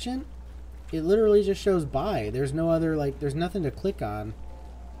the merchant, it literally just shows buy. There's no other, like, there's nothing to click on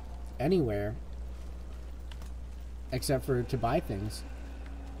anywhere. Except for to buy things.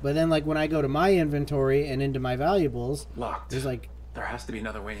 But then, like, when I go to my inventory and into my valuables, Locked. there's like... There has to be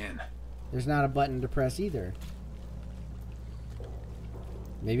another way in. There's not a button to press either.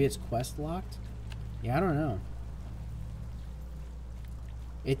 Maybe it's quest locked? Yeah, I don't know.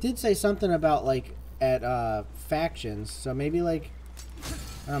 It did say something about, like, at factions. So maybe, like...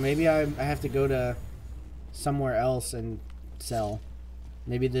 I don't know, maybe I have to go to somewhere else and sell.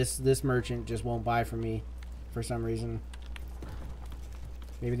 Maybe this merchant just won't buy from me for some reason.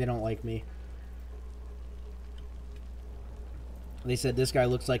 Maybe they don't like me. They said this guy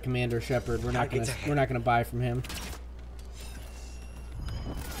looks like Commander Shepard. We're not gonna buy from him.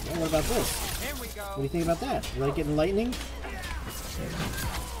 Yeah, what about this? What do you think about that? You like getting lightning?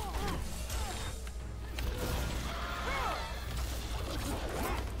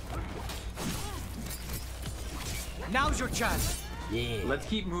 Now's your chance. Yeah. Let's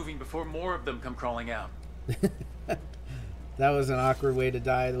keep moving before more of them come crawling out. That was an awkward way to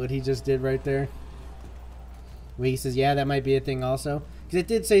die, what he just did right there. Where he says, yeah, that might be a thing also. Because it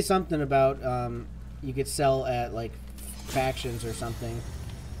did say something about you could sell at, like, factions or something.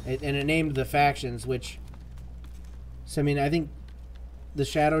 And it named the factions, which... So, I mean, I think the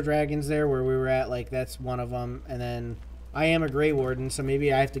Shadow Dragons there, where we were at, like, that's one of them. And then I am a Grey Warden, so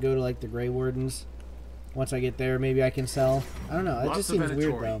maybe I have to go to, like, the Grey Wardens. Once I get there, maybe I can sell. I don't know. It just seems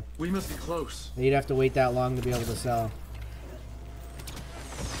weird, though. We must be close. You'd have to wait that long to be able to sell.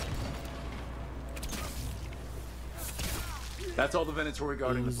 That's all the Venatori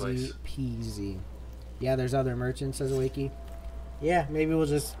guarding the place. Peasy. Yeah, there's other merchants, says Wakey. Yeah, maybe we'll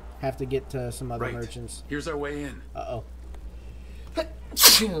just have to get to some other merchants. Here's our way in. Uh-oh.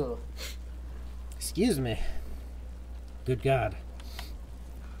 Excuse me. Good God.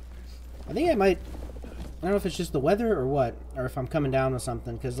 I think I might... I don't know if it's just the weather or what, or if I'm coming down with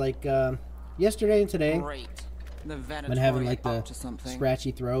something, because, like, yesterday and today, Great. The I've been having, like, the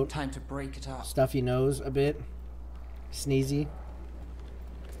scratchy throat, Time to break it up. stuffy nose a bit, sneezy.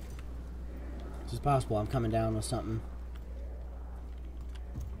 It's possible I'm coming down with something.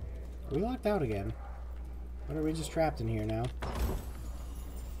 Are we locked out again? What are we just trapped in here now?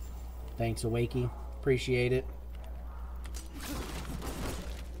 Thanks, Awakey. Appreciate it.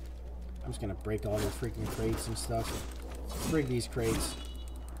 I'm just gonna break all your freaking crates and stuff. Frig these crates.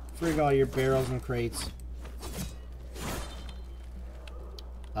 Frig all your barrels and crates.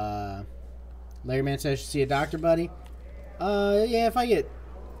 Larry Man says, see a doctor, buddy? Yeah, if I get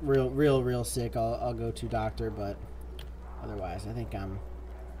real sick, I'll go to doctor, but otherwise, I think I'm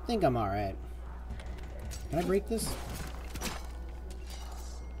alright. Can I break this?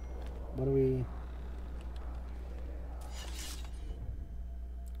 What do we...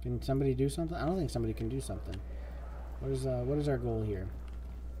 Can somebody do something? I don't think somebody can do something. What is our goal here?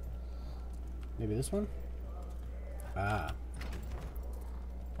 Maybe this one? Ah.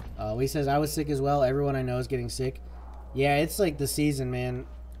 He says, I was sick as well. Everyone I know is getting sick. Yeah, it's like the season, man.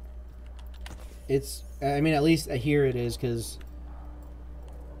 It's, I mean, at least here it is, because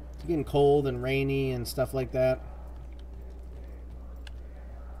it's getting cold and rainy and stuff like that.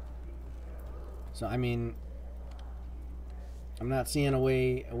 So, I mean... I'm not seeing a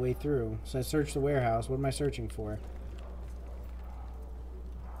way through. So I searched the warehouse. What am I searching for?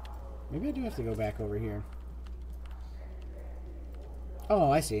 Maybe I do have to go back over here. Oh,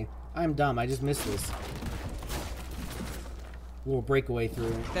 I see. I'm dumb. I just missed this. A little breakaway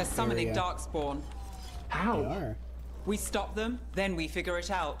through. They're summoning Darkspawn. How? They are. We stop them, then we figure it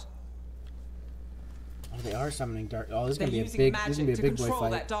out. Oh, they are summoning dark. Oh, this is They're gonna be a using big. magic This is gonna be a big to boy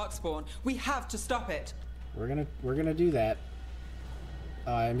control fight. that Darkspawn. We have to stop it. We're gonna do that.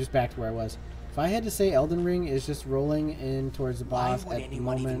 I'm just back to where I was. If I had to say, Elden Ring is just rolling in towards the boss at the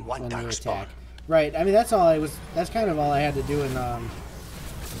moment when they attack. Right. I mean, that's all I was. That's kind of all I had to do in.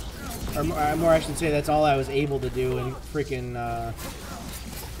 Or more, I should say, that's all I was able to do in freaking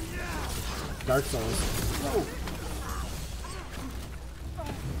Dark Souls. Whoa.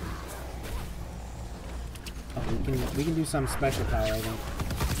 Oh, we can do some special power, I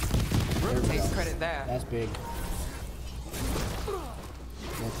think. There we Takes go. credit there. That's big.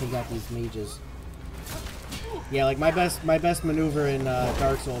 Let's take out these mages. Yeah, like my best maneuver in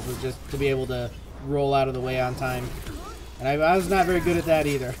Dark Souls was just to be able to roll out of the way on time, and I was not very good at that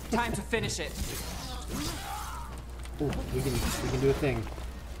either. Time to finish it. Ooh, we can do a thing.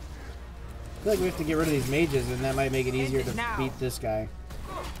 I feel like we have to get rid of these mages, and that might make it easier to beat this guy,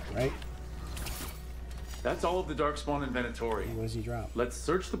 right? That's all of the Darkspawn and Venatori. What does he drop? Let's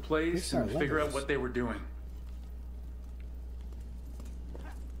search the place and figure out what they were doing.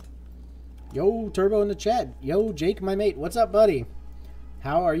 Yo, Turbo in the chat. Yo, Jake, my mate. What's up, buddy?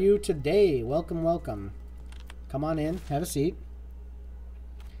 How are you today? Welcome, welcome. Come on in. Have a seat.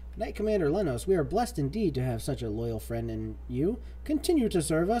 Knight Commander Lenos, we are blessed indeed to have such a loyal friend in you. Continue to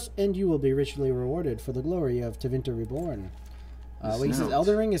serve us, and you will be richly rewarded for the glory of Tevinter Reborn. Wait, he says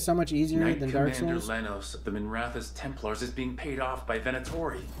Elden Ring is so much easier than Dark Souls? Knight Commander Lenos of the Minrathous Templars is being paid off by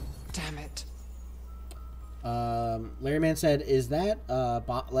Venatori. Damn it. Larry Man said, is that,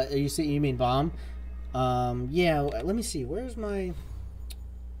 you mean bomb? Yeah, let me see, where's my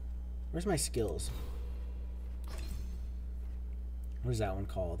skills? What is that one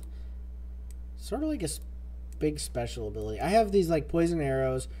called? Sort of like a big special ability. I have these like poison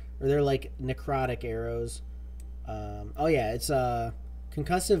arrows, or they're like necrotic arrows. Oh yeah, it's a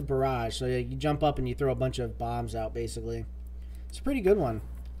concussive barrage. So you jump up and you throw a bunch of bombs out, basically. It's a pretty good one.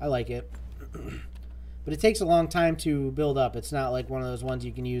 I like it. But it takes a long time to build up. It's not like one of those ones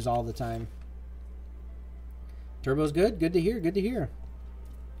you can use all the time. Turbo's good. Good to hear. Good to hear.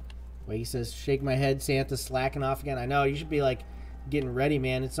 Wait, he says, shake my head. Santa's slacking off again. I know. You should be like getting ready,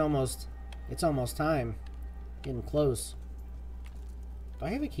 man. It's almost time. Getting close. Do I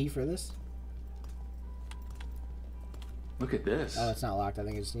have a key for this? Look at this. Oh, it's not locked. I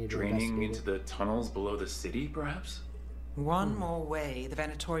think I just need to draining into the tunnels below the city, perhaps? One more way the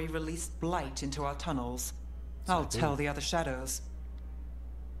Venatori released blight into our tunnels. I'll tell the other shadows.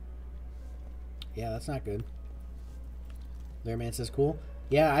 Yeah, that's not good. Learman says cool.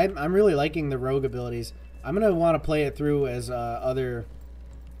 Yeah, I'm really liking the rogue abilities. I'm gonna want to play it through as other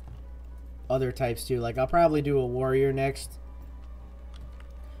types too. Like I'll probably do a warrior next.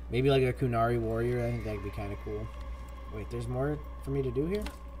 Maybe like a Kunari warrior. I think that'd be kind of cool. Wait, there's more for me to do here?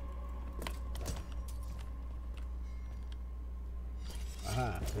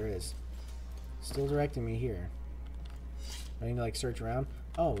 Aha, there is. Still directing me here. I need to like search around.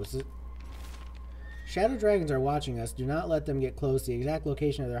 Oh, is it? Shadow dragons are watching us. Do not let them get close. The exact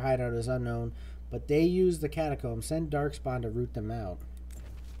location of their hideout is unknown, but they use the catacombs. Send Darkspawn to root them out.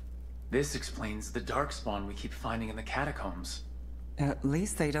 This explains the Darkspawn we keep finding in the catacombs. At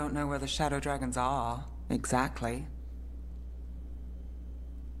least they don't know where the shadow dragons are. Exactly.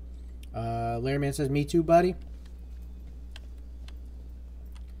 Larry Man says, "Me too, buddy."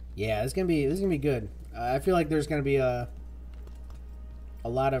 Yeah, this is gonna be good. I feel like there's gonna be a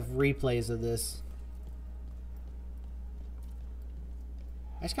lot of replays of this.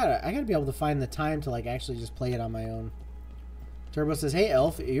 I gotta be able to find the time to like actually just play it on my own. Turbo says, "Hey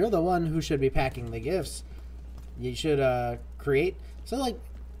Elf, you're the one who should be packing the gifts. You should create." So like,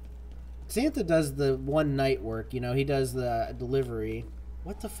 Santa does the one night work. You know, he does the delivery.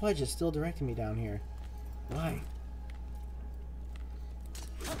 What the fudge is still directing me down here? Why?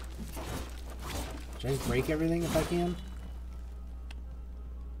 Should I just break everything if I can?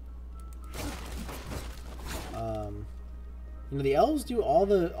 You know, the elves do all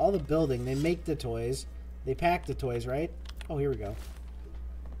the building. They make the toys. They pack the toys, right? Oh, here we go.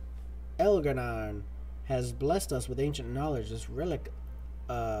 Elgarnan has blessed us with ancient knowledge. This relic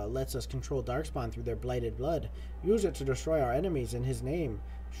lets us control Darkspawn through their blighted blood. Use it to destroy our enemies in his name.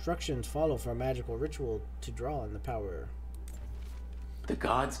 Instructions follow for a magical ritual to draw on the power. The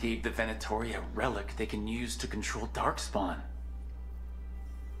gods gave the Venatori a relic they can use to control Darkspawn.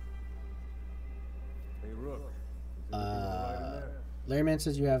 Hey, Rook. Larryman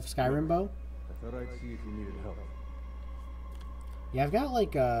says you have Skyrim bow? I thought I'd see if you needed help. Yeah, I've got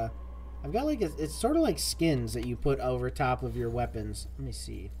like it's sort of like skins that you put over top of your weapons. Let me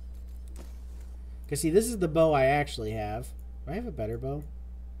see. Cause see, this is the bow I actually have. Do I have a better bow?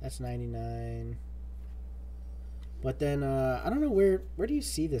 That's 99. But then I don't know where do you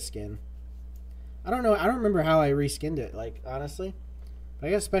see this skin? I don't know. I don't remember how I reskinned it, like honestly. But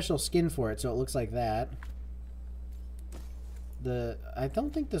I got a special skin for it, so it looks like that. I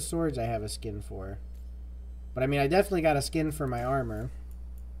don't think the swords I have a skin for. But I mean, I definitely got a skin for my armor.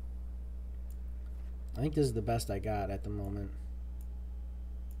 I think this is the best I got at the moment.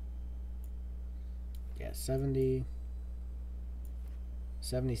 Yeah, 70.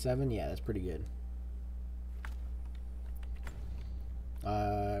 77. Yeah, that's pretty good.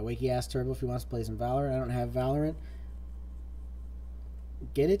 Wakey asked Turbo if he wants to play some Valorant. I don't have Valorant.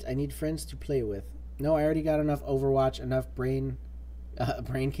 Get it? I need friends to play with. No, I already got enough Overwatch, enough brain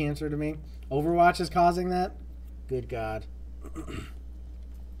cancer to me. Overwatch is causing that? Good God.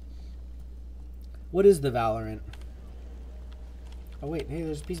 What is the Valorant? Oh wait, hey,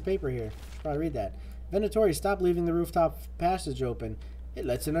 there's a piece of paper here. Should probably read that. Venatori, stop leaving the rooftop passage open. It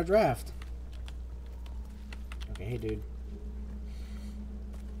lets in a draft. Okay, hey dude.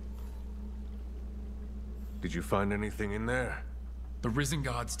 Did you find anything in there? The Risen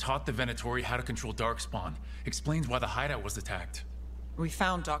Gods taught the Venatori how to control Darkspawn. Explains why the hideout was attacked. We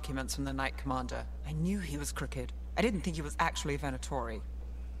found documents from the Knight Commander. I knew he was crooked. I didn't think he was actually a Venatori.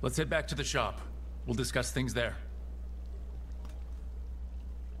 Let's head back to the shop. We'll discuss things there.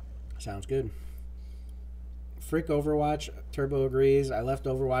 Sounds good. Frick Overwatch. Turbo agrees. I left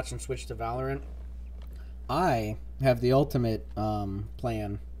Overwatch and switched to Valorant. I have the ultimate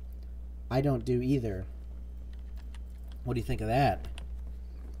plan. I don't do either. What do you think of that?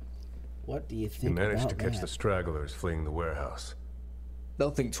 What do you think You managed about to catch that? the stragglers fleeing the warehouse. They'll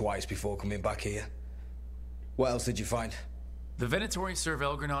think twice before coming back here. What else did you find? The Venatori serve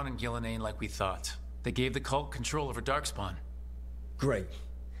Elgranon and Gillenane like we thought. They gave the cult control over Darkspawn. Great.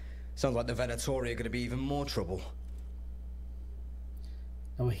 Sounds like the Venatori are going to be even more trouble.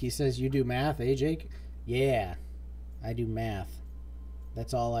 Oh, he says you do math, eh, Jake? Yeah, I do math.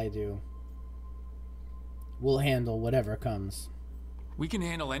 That's all I do. We'll handle whatever comes. We can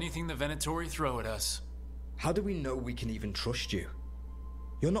handle anything the Venatori throw at us. How do we know we can even trust you?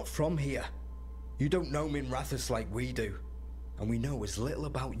 You're not from here. You don't know Minrathous like we do. And we know as little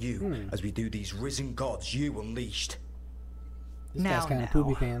about you as we do these risen gods you unleashed. This guy's kind of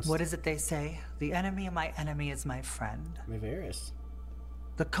poopy pants. What is it they say? The enemy of my enemy is my friend. Maveris.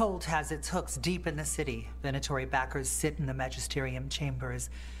 The cult has its hooks deep in the city. Venatori backers sit in the magisterium chambers,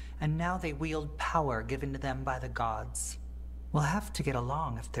 and now they wield power given to them by the gods. We'll have to get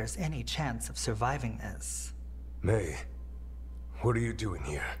along if there's any chance of surviving this. May, what are you doing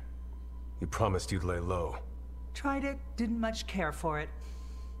here? You promised you'd lay low. Tried it, didn't much care for it.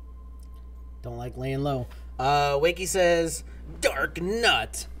 Don't like laying low. Wakey says, Dark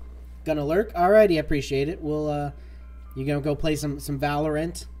Nut. Gonna lurk? Alrighty, appreciate it. We'll, you gonna go play some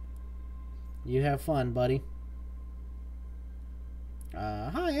Valorant? You have fun, buddy.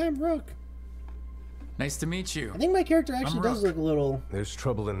 Hi, I'm Rook. Nice to meet you. I think my character actually does look a little... There's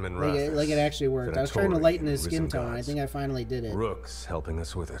trouble in Minrathous. Like it actually worked. I was trying to Venatori lighten his and skin risen tone. I gods. think I finally did it. Rook's helping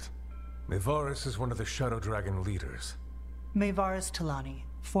us with it. Mevaris is one of the Shadow Dragon leaders. Mevaris Talani,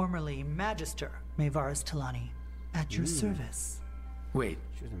 formerly Magister Mevaris Talani, at your service. Wait,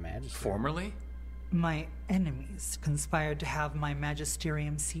 she was a magister. Formerly? My enemies conspired to have my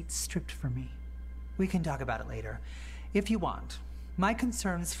magisterium seat stripped from me. We can talk about it later, if you want. My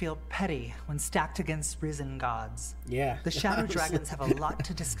concerns feel petty when stacked against risen gods. Yeah. The Shadow Dragons have a lot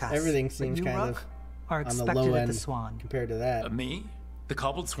to discuss. Everything but seems you, kind Rook, of are on the expected low at end the Swan. compared to that. Me? The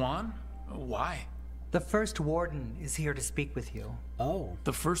Cobbled Swan? Why? The First Warden is here to speak with you. Oh.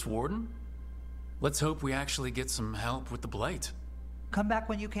 The First Warden? Let's hope we actually get some help with the Blight. Come back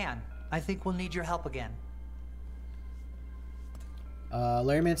when you can. I think we'll need your help again.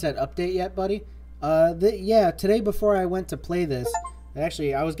 Larryman said, update yet, buddy? Yeah, today before I went to play this,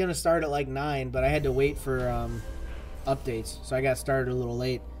 actually, I was going to start at like 9, but I had to wait for updates, so I got started a little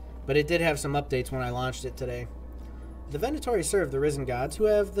late. But it did have some updates when I launched it today. The Venatori serve the risen gods, who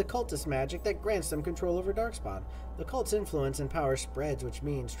have the cultist magic that grants them control over Darkspawn. The cult's influence and power spreads, which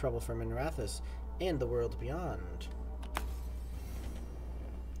means trouble for Minrathous and the world beyond.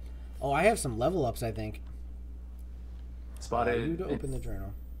 Oh, I have some level ups, I think. Spotted. You to open the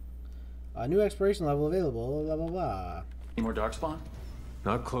journal. New exploration level available. Blah blah blah. Any more Darkspawn?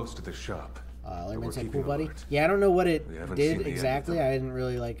 Not close to the shop. Larryman said, "Cool, buddy." Yeah, I don't know what it seen did the end exactly. I didn't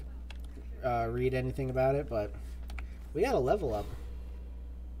really like read anything about it, but we got a level up.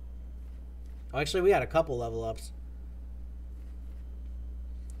 Oh, actually, we got a couple level ups.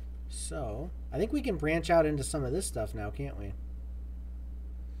 So I think we can branch out into some of this stuff now, can't we?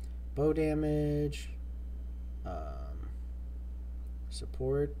 Bow damage,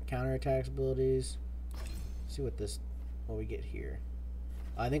 support, counterattacks abilities. Let's see what we get here.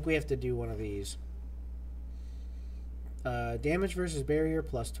 I think we have to do one of these. Damage versus barrier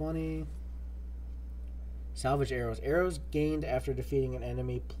plus 20. Salvage arrows. Arrows gained after defeating an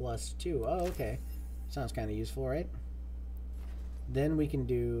enemy plus 2. Oh, okay. Sounds kind of useful, right? Then we can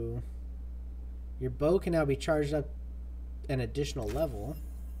do... Your bow can now be charged up an additional level.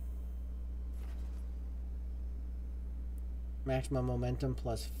 Maximum momentum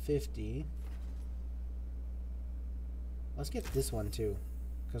plus 50. Let's get this one too,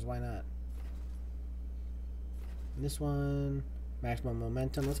 because why not? And this one, maximum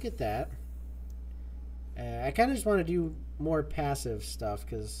momentum. Let's get that. I kind of just want to do more passive stuff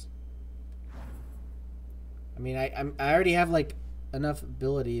because, I mean, I already have like enough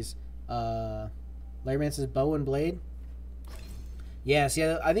abilities. Larryman says bow and blade. Yeah, see,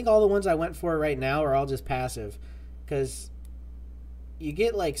 I think all the ones I went for right now are all just passive, because you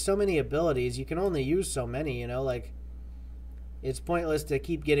get like so many abilities, you can only use so many, you know, like it's pointless to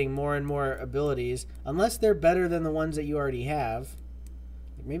keep getting more and more abilities unless they're better than the ones that you already have.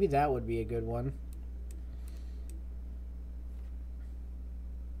 Maybe that would be a good one.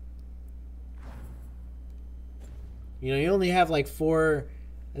 You know, you only have like 4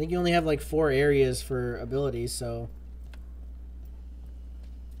 I think you only have like 4 areas for abilities, so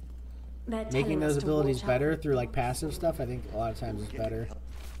making those abilities better through like passive stuff, I think a lot of times is better.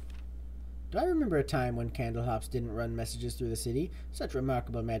 Do I remember a time when Candlehops didn't run messages through the city? Such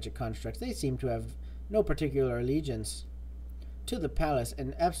remarkable magic constructs. They seem to have no particular allegiance to the palace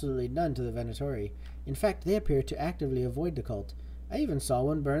and absolutely none to the Venatori. In fact, they appear to actively avoid the cult. I even saw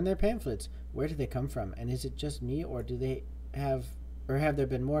one burn their pamphlets. Where do they come from? And is it just me, or do they have there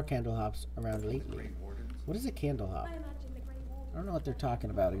been more Candlehops around lately? What is a Candlehop? I don't know what they're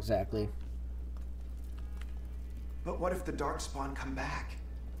talking about exactly. But what if the Darkspawn come back?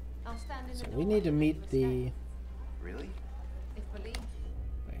 So we need to meet the... Really? Wait,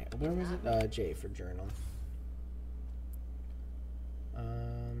 where was it? J for journal.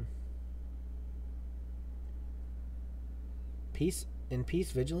 Peace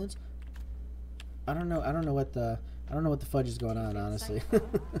vigilance. I don't know what the fudge is going on, honestly.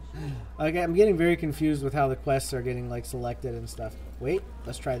 Okay, I'm getting very confused with how the quests are getting like selected and stuff. Wait,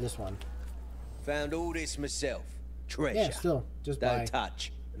 let's try this one. Found all this myself. Treasure. Yeah, still just don't buy.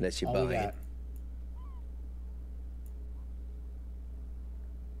 touch unless you All we buy it. got.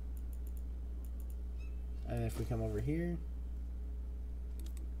 And if we come over here,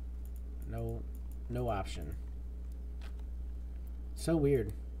 no option. So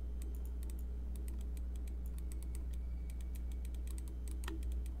weird.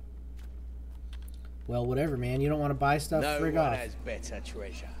 Well, whatever, man. You don't want to buy stuff? No Frig one off. has better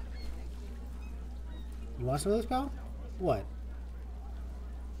treasure. You want some of this, pal? What?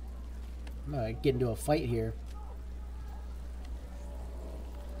 I'm gonna get into a fight here.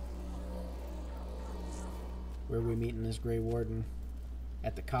 Where are we meeting this Grey Warden?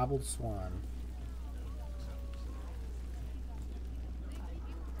 At the Cobbled Swan.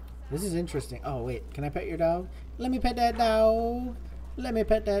 This is interesting. Oh, wait. Can I pet your dog? Let me pet that dog. Let me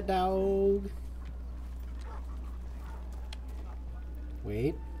pet that dog.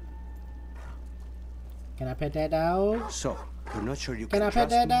 Wait. Can I pet that dog? So, you're not sure you Can can I pet trust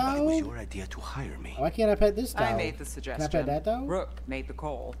that me, but it was dog? your idea to hire me. Why can't I pet this dog? I made the suggestion. Can I pet that dog? Rook made the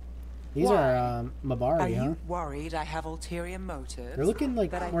call. These are Mabari, Are huh? you worried I have ulterior motives? They're looking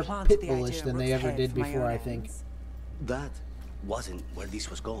like that I more planted pit the idea bullish in than they Rook's ever head did for my before, own I think. ends? That wasn't where this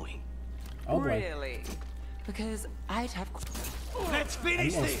was going. Oh boy. Really? Because I'd have... Let's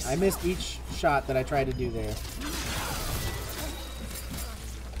finish this! I missed each shot that I tried to do there.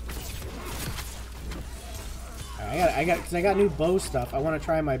 Because I got new bow stuff. I want to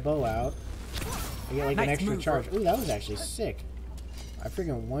try my bow out. I get like an extra charge. Ooh, that was actually sick. I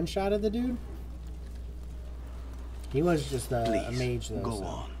freaking one-shot of the dude. He was just a mage, though. Go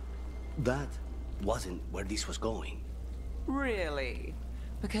on. That wasn't where this was going. Really?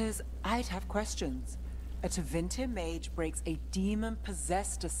 Because I'd have questions. A Tevinter mage breaks a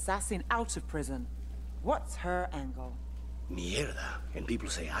demon-possessed assassin out of prison. What's her angle? Mierda. And people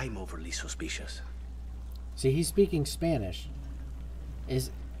say I'm overly suspicious. See, he's speaking Spanish. Is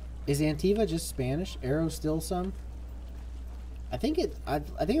Antiva just Spanish? Arrows still some? I think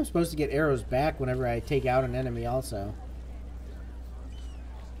I'm supposed to get arrows back whenever I take out an enemy also.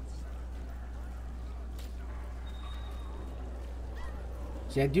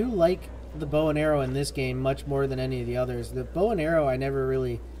 See, I do like the bow and arrow in this game much more than any of the others. The bow and arrow I never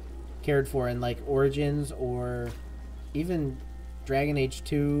really cared for in like Origins or even Dragon Age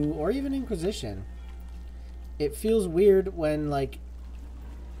 2 or even Inquisition. It feels weird when like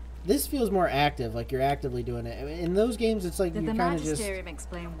this feels more active, like you're actively doing it. In those games, it's like Did you the kind of just... Magisterium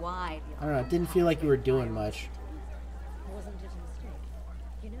explain why? I don't know, it didn't feel like you were doing much.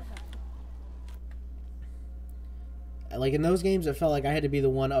 Like in those games, it felt like I had to be the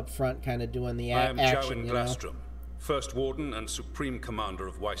one up front kind of doing the I am action, Jowin you know? Glastrom, First Warden and Supreme Commander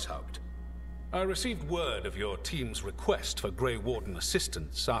of Weishaupt. I received word of your team's request for Grey Warden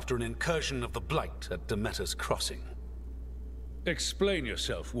assistance after an incursion of the Blight at Demeter's Crossing. Explain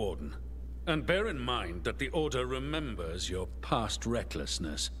yourself, Warden, and bear in mind that the Order remembers your past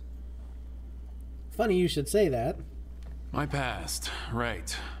recklessness. Funny you should say that. My past,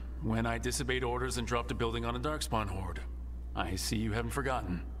 right. When I disobeyed orders and dropped a building on a Darkspawn horde. I see you haven't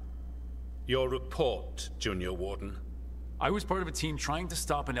forgotten. Your report, Junior Warden. I was part of a team trying to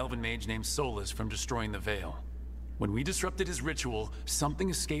stop an elven mage named Solus from destroying the Veil. When we disrupted his ritual, something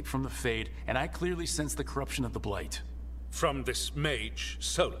escaped from the Fade, and I clearly sensed the corruption of the Blight. From this mage,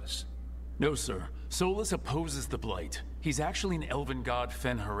 Solus? No, sir. Solus opposes the Blight. He's actually an elven god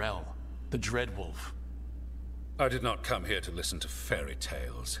Fen-Harel, the Dreadwolf. I did not come here to listen to fairy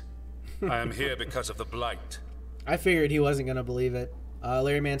tales. I am here because of the Blight. I figured he wasn't going to believe it.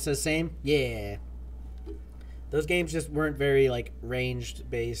 Larry Man says same? Yeah. Those games just weren't very, like, ranged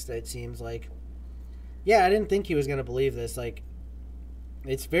based, it seems like. Yeah, I didn't think he was going to believe this. Like,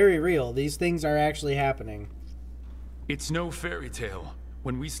 it's very real. These things are actually happening. It's no fairy tale.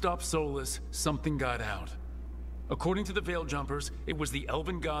 When we stopped Solus, something got out. According to the Veil Jumpers, it was the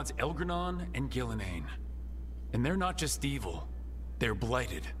elven gods Elgranon and Gillenane. And they're not just evil. They're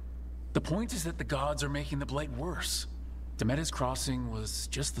blighted. The point is that the gods are making the blight worse. Demeter's Crossing was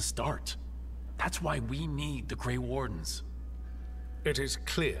just the start. That's why we need the Grey Wardens. It is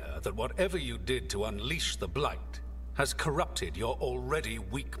clear that whatever you did to unleash the blight has corrupted your already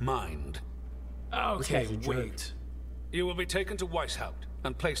weak mind. Okay, wait. You will be taken to Weishaupt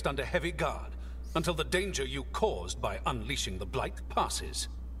and placed under heavy guard until the danger you caused by unleashing the blight passes.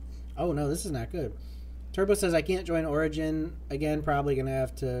 Oh no, this is not good. Turbo says I can't join Origin again, probably gonna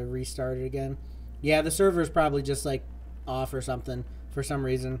have to restart it again. Yeah, the server's probably just like off or something for some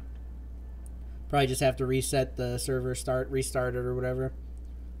reason. Probably just have to reset the server, restart it or whatever.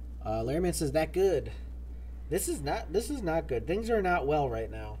 Larryman says that good. This is not good. Things are not well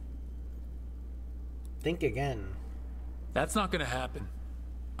right now. Think again. That's not gonna happen.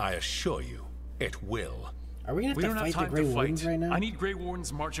 I assure you, it will. Are we gonna have to fight the Grey Wardens right now? I need Grey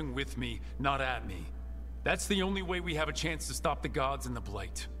Wardens marching with me, not at me. That's the only way we have a chance to stop the gods and the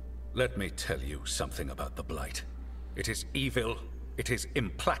blight. Let me tell you something about the blight. It is evil, it is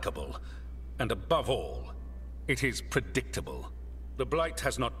implacable, and above all, it is predictable. The blight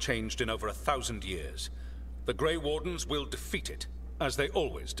has not changed in over 1,000 years. The Grey Wardens will defeat it, as they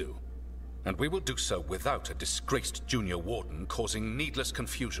always do. And we will do so without a disgraced junior warden causing needless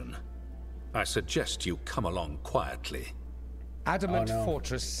confusion. I suggest you come along quietly. Adamant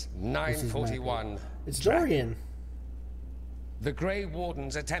Fortress 941. It's Dorian. The Grey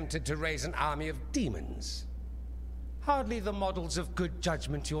Wardens attempted to raise an army of demons. Hardly the models of good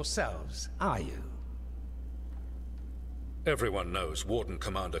judgment yourselves, are you? Everyone knows Warden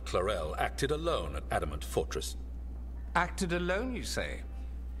Commander Clarel acted alone at Adamant Fortress. Acted alone, you say?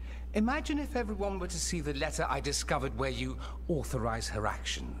 Imagine if everyone were to see the letter I discovered where you authorize her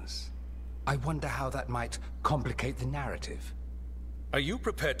actions. I wonder how that might complicate the narrative. Are you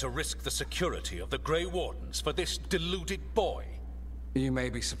prepared to risk the security of the Grey Wardens for this deluded boy? You may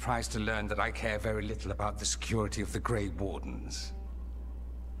be surprised to learn that I care very little about the security of the Grey Wardens.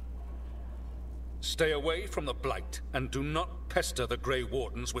 Stay away from the Blight, and do not pester the Grey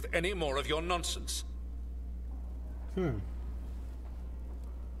Wardens with any more of your nonsense.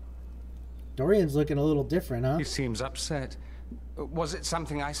 Dorian's looking a little different, huh? He seems upset. Was it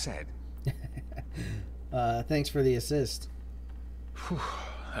something I said? Thanks for the assist.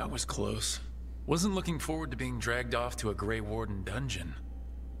 That was close. Wasn't looking forward to being dragged off to a Grey Warden dungeon.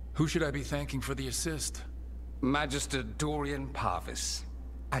 Who should I be thanking for the assist? Magister Dorian Parvis,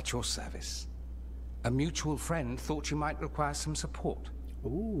 at your service. A mutual friend thought you might require some support.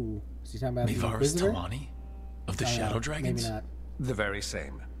 Ooh, is he talking about the Mivaris Inquisitor? Talmani? Of the Shadow Dragons? Maybe not. The very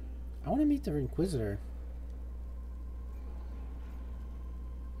same. I want to meet the Inquisitor.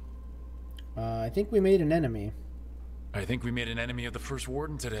 I think we made an enemy. I think we made an enemy of the First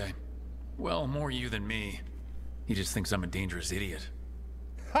Warden today. Well, more you than me. He just thinks I'm a dangerous idiot.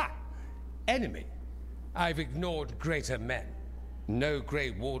 Ha! Enemy? I've ignored greater men. No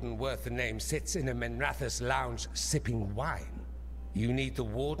Grey Warden worth the name sits in a Menrathus lounge sipping wine. You need the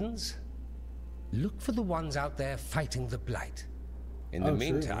Wardens? Look for the ones out there fighting the Blight. In the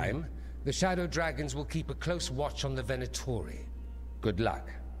meantime, the Shadow Dragons will keep a close watch on the Venatori. Good luck.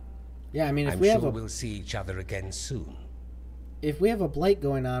 Yeah, I mean, if I'm we sure have a... we'll see each other again soon. If we have a blight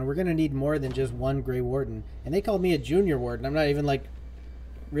going on, we're going to need more than just one Grey Warden. And they called me a junior warden. I'm not even, like,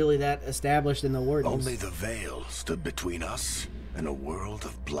 really that established in the wardens. Only the veil stood between us and a world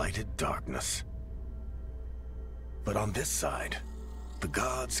of blighted darkness. But on this side, the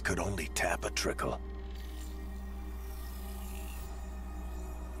gods could only tap a trickle.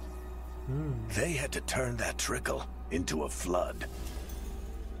 They had to turn that trickle into a flood.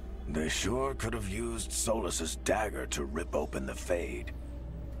 They sure could have used Solus's dagger to rip open the Fade.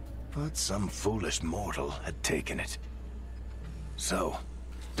 But some foolish mortal had taken it. So,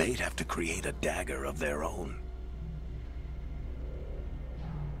 they'd have to create a dagger of their own.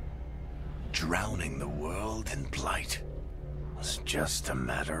 Drowning the world in blight was just a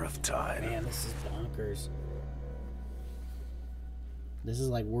matter of time. Man, this is bonkers. This is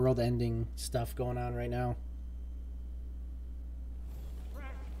like world-ending stuff going on right now.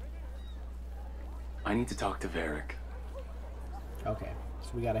 I need to talk to Varric. Okay,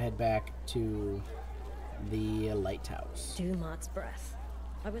 so we gotta head back to the lighthouse. Dumat's breath.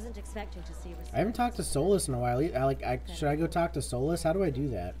 I wasn't expecting to see. I haven't talked to Solus in a while. Should I go talk to Solus? How do I do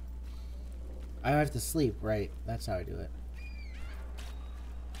that? I have to sleep, right? That's how I do it.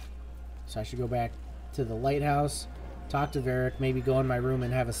 So I should go back to the lighthouse, talk to Varric, maybe go in my room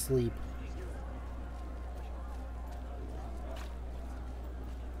and have a sleep.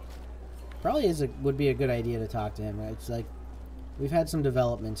 Probably would be a good idea to talk to him. It's like we've had some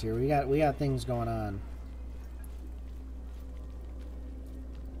developments here. We got things going on.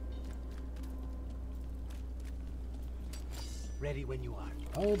 Ready when you are.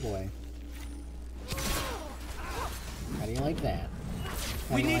 Oh boy. How do you like that?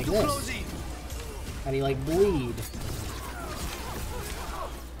 How do you like this? How do you like bleed?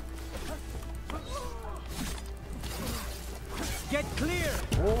 Get clear!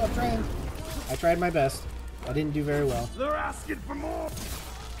 Oh, I'm trying. I tried my best. I didn't do very well. They're asking for more.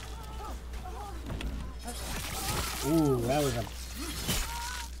 Ooh, that was a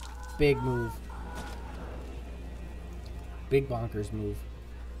big move. Big bonkers move.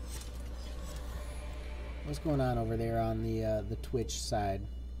 What's going on over there on the Twitch side?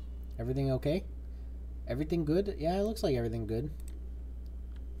 Everything okay? Everything good? Yeah, it looks like everything good.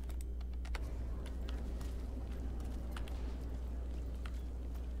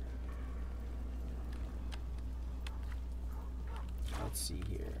 Let's see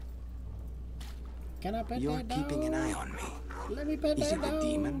here. Can I pet You're that dog? keeping an eye on me. Let me pet Is that it the dog.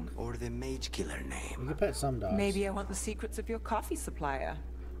 demon or the mage killer name? You can pet some dogs. Maybe I want the secrets of your coffee supplier.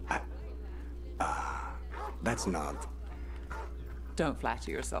 That's not. Don't flatter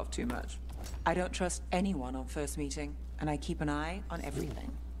yourself too much. I don't trust anyone on first meeting, and I keep an eye on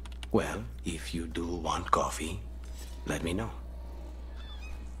everything. Well, if you do want coffee, let me know.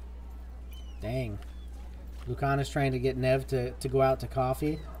 Dang. Lucana's trying to get Nev to go out to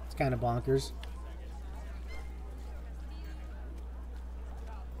coffee. It's kind of bonkers.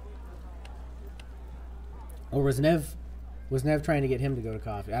 Or was Nev trying to get him to go to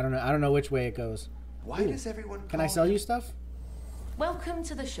coffee? I don't know. I don't know which way it goes. Why does everyone Can I sell you stuff? Welcome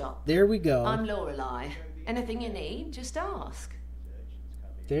to the shop. There we go. I'm Lorelei. Anything you need, just ask.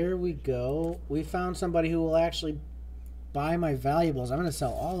 There we go. We found somebody who will actually buy my valuables. I'm going to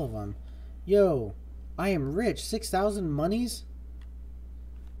sell all of them. Yo, I am rich. 6,000 monies?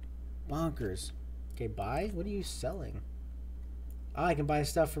 Bonkers. Okay, buy? What are you selling? Ah, I can buy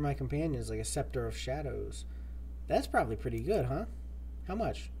stuff for my companions, like a Scepter of Shadows. That's probably pretty good, huh? How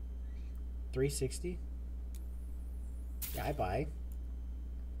much? 360? Yeah, I buy.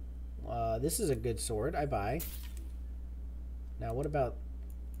 This is a good sword. I buy. Now, what about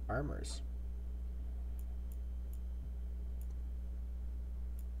armors?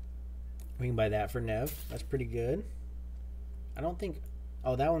 We can buy that for Nev. That's pretty good. I don't think...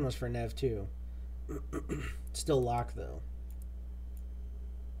 Oh, that one was for Nev, too. Still locked, though.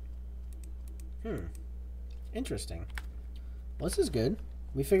 Interesting. Well, this is good.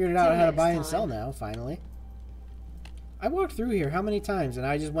 We figured out how to buy and sell now, finally. I walked through here how many times, and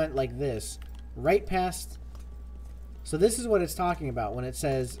I just went like this. Right past... So this is what it's talking about when it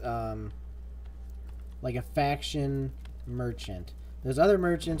says, like a faction merchant. Those other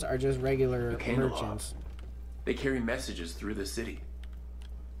merchants are just regular merchants. They carry messages through the city.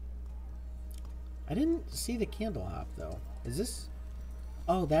 I didn't see the candle hop, though. Is this...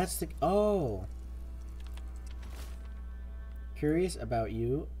 Oh, that's the... Oh. Curious about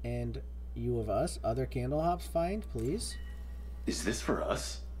you and you of us. Other candle hops find, please. Is this for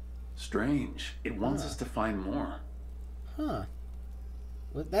us? Strange. It wants us to find more. Huh.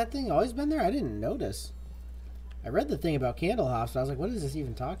 Was that thing always been there? I didn't notice. I read the thing about candle hops, but I was like, what is this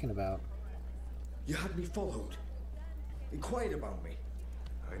even talking about? You had me followed. Inquired about me.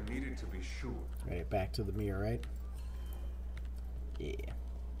 I needed to be sure. Right, back to the mirror, right? Yeah.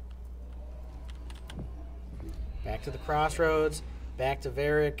 Back to the crossroads. Back to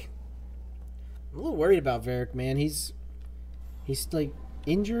Varric. I'm a little worried about Varric, man. He's like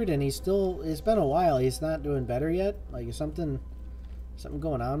injured, and he's still... It's been a while. He's not doing better yet. Like, is something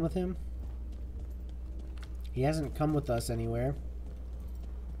going on with him? He hasn't come with us anywhere.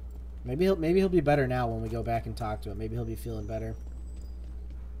 Maybe he'll be better now when we go back and talk to him. Maybe he'll be feeling better.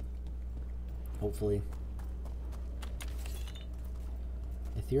 Hopefully.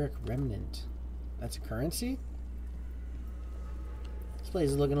 Etheric Remnant. That's a currency? This place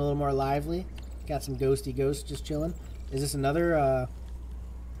is looking a little more lively. Got some ghosty ghosts just chilling. Is this another,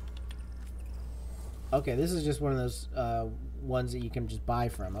 Okay, this is just one of those, ones that you can just buy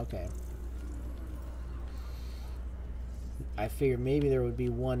from. Okay. I figured maybe there would be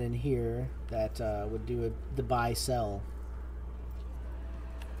one in here that, would do the buy-sell.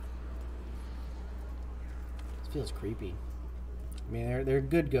 This feels creepy. I mean, they're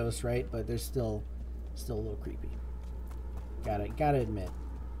good ghosts, right? But they're still a little creepy. Gotta admit.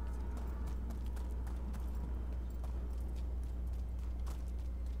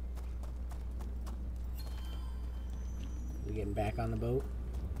 We getting back on the boat?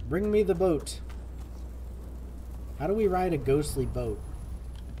 Bring me the boat. How do we ride a ghostly boat?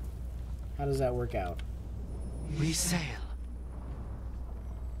 How does that work out? We sail.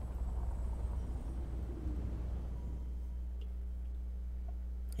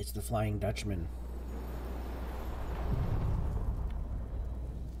 It's the Flying Dutchman.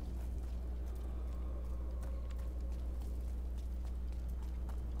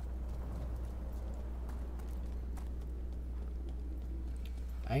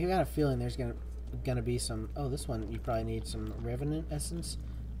 I got a feeling there's gonna be some. Oh, this one you probably need some Revenant essence.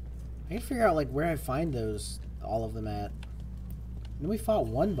 I gotta figure out like where I find those, all of them at. And we fought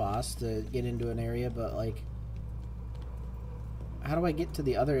one boss to get into an area, but like, how do I get to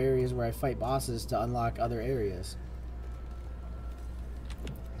the other areas where I fight bosses to unlock other areas?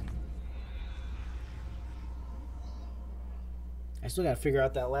 I still gotta figure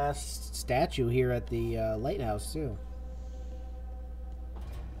out that last statue here at the lighthouse too.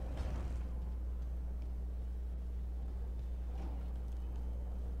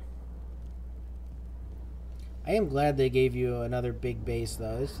 I am glad they gave you another big base,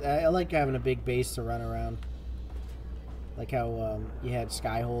 though. I like having a big base to run around. Like how you had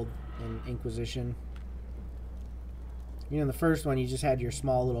Skyhold in Inquisition. You know, in the first one, you just had your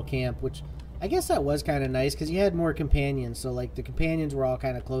small little camp, which I guess that was kind of nice because you had more companions. So, like, the companions were all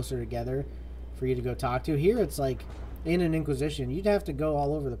kind of closer together for you to go talk to. Here, it's like, in an Inquisition, you'd have to go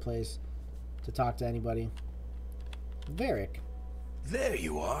all over the place to talk to anybody. Varric. There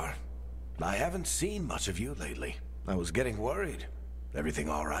you are. I haven't seen much of you lately. I was getting worried. Everything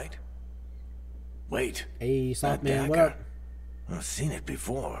all right? Wait. Hey, soft man, what up? I've seen it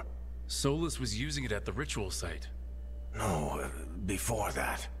before. Solus was using it at the ritual site. No, before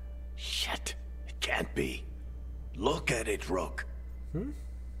that. Shit. It can't be. Look at it, Rook.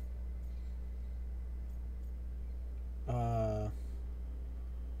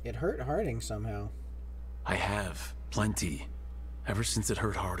 It hurt Harding somehow. I have. Plenty. Ever since it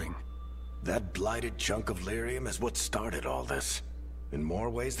hurt Harding. That blighted chunk of lyrium is what started all this. In more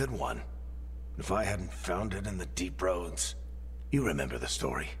ways than one. If I hadn't found it in the deep roads. You remember the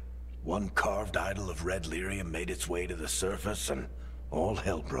story. One carved idol of red lyrium made its way to the surface and all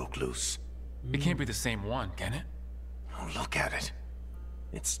hell broke loose. It can't be the same one, can it? Oh, look at it.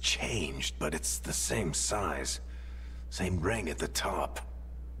 It's changed, but it's the same size. Same ring at the top.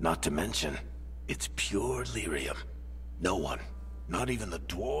 Not to mention, it's pure lyrium. No one, not even the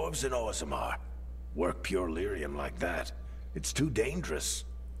dwarves in Orzammar, work pure lyrium like that. It's too dangerous.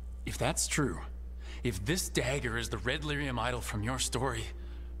 If that's true, if this dagger is the red lyrium idol from your story,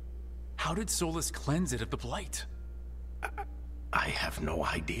 how did Solus cleanse it of the blight? I have no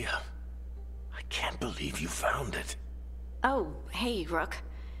idea. I can't believe you found it. Oh, hey, Rook.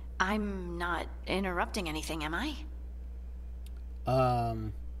 I'm not interrupting anything, am I?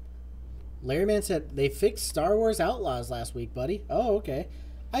 Larry Man said they fixed Star Wars Outlaws last week, buddy. Oh, okay.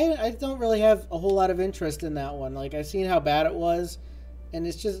 I don't really have a whole lot of interest in that one. Like, I've seen how bad it was, and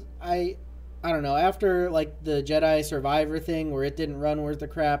it's just, I don't know. After, like, the Jedi Survivor thing where it didn't run worth the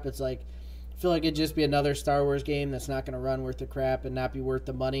crap, it's like, I feel like it'd just be another Star Wars game that's not going to run worth the crap and not be worth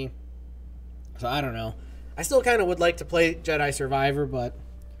the money. So, I don't know. I still kind of would like to play Jedi Survivor, but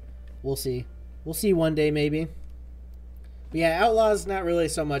we'll see. We'll see one day, maybe. But yeah, Outlaws not really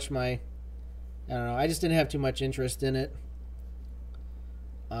so much my... I don't know. I just didn't have too much interest in it.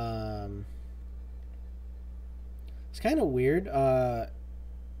 It's kind of weird.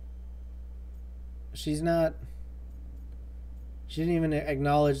 She didn't even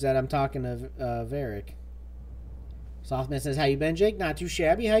acknowledge that I'm talking to Varric. Softman says, "How you been, Jake? Not too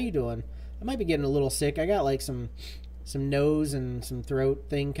shabby. How you doing? I might be getting a little sick. I got like some nose and some throat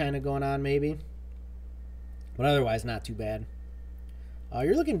thing kind of going on, maybe. But otherwise, not too bad.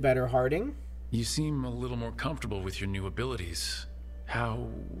 You're looking better, Harding. You seem a little more comfortable with your new abilities. How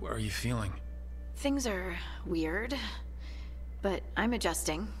are you feeling? Things are weird, but I'm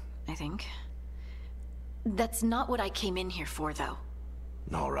adjusting, I think. That's not what I came in here for, though.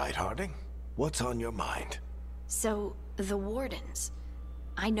 All right, Harding. What's on your mind? So, the Wardens.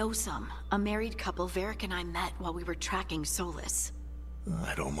 I know some. A married couple Varric and I met while we were tracking Solus.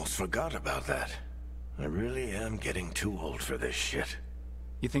 I'd almost forgot about that. I really am getting too old for this shit.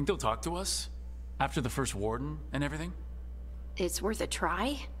 You think they'll talk to us? After the first warden and everything? It's worth a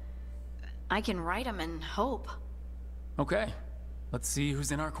try. I can write them and hope. Okay. Let's see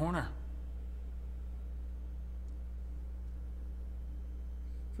who's in our corner.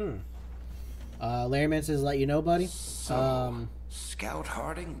 Larryman says, let you know, buddy. So, Scout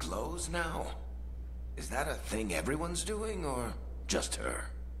Harding glows now? Is that a thing everyone's doing, or just her?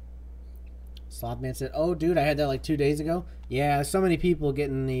 Slothman said, "Oh, dude, I had that like 2 days ago." Yeah, so many people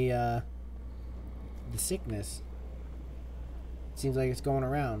getting the sickness. It seems like it's going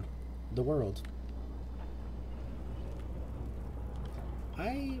around the world.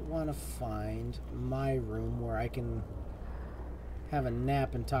 I want to find my room where I can have a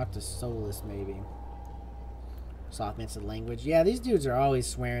nap and talk to Solus, maybe. Slothman said language. Yeah, these dudes are always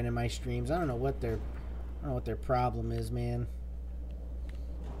swearing in my streams. I don't know what their problem is, man.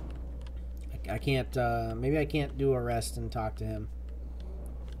 I can't, maybe I can't do a rest and talk to him.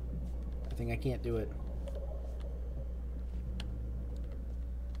 I think I can't do it.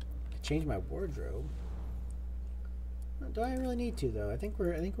 Change my wardrobe. Do I really need to, though? I think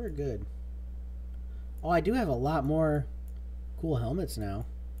we're good. Oh, I do have a lot more cool helmets now.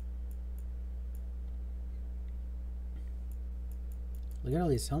 Look at all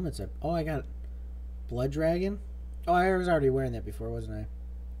these helmets. Oh, I got Blood Dragon. Oh, I was already wearing that before, wasn't I?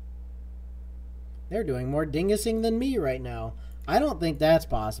 They're doing more dingusing than me right now. I don't think that's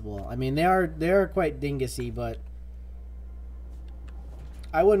possible. I mean, they are quite dingusy, but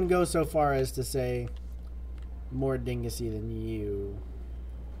I wouldn't go so far as to say more dingusy than you.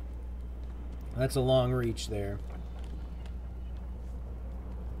 That's a long reach there.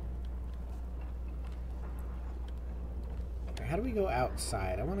 How do we go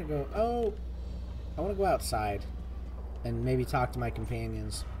outside? I want to go... Oh! I want to go outside and maybe talk to my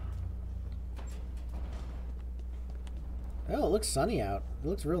companions. Oh, it looks sunny out. It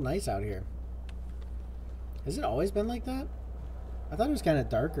looks real nice out here. Has it always been like that? I thought it was kind of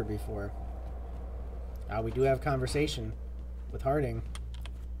darker before. We do have conversation with Harding.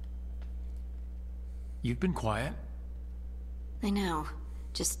 You've been quiet. I know.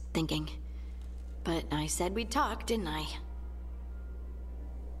 Just thinking. But I said we'd talk, didn't I?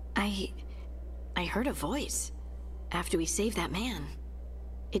 I heard a voice after we saved that man.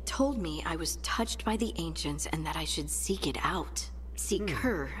 It told me I was touched by the ancients and that I should seek it out. Seek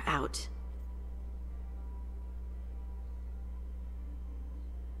her out.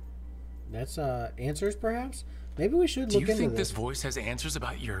 That's answers, perhaps? Maybe we should look into this. Do you think this voice has answers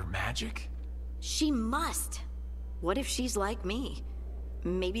about your magic? She must. What if she's like me?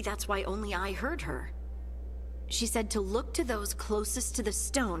 Maybe that's why only I heard her. She said to look to those closest to the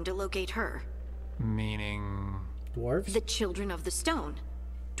stone to locate her. Meaning... Dwarves? The children of the stone.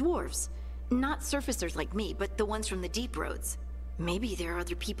 Dwarves. Not surfacers like me, but the ones from the deep roads. Maybe there are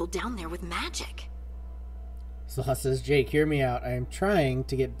other people down there with magic. Sloth says, Jake, hear me out. I am trying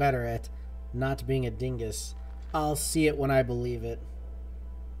to get better at not being a dingus. I'll see it when I believe it.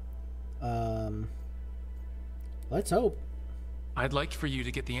 Let's hope. I'd like for you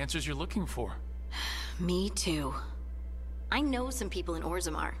to get the answers you're looking for. Me too. I know some people in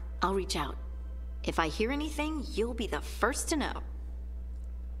Orzammar. I'll reach out. If I hear anything, you'll be the first to know.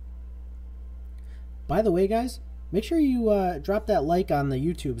 By the way, guys, make sure you drop that like on the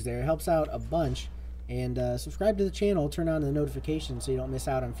YouTubes there. It helps out a bunch. And subscribe to the channel. Turn on the notifications so you don't miss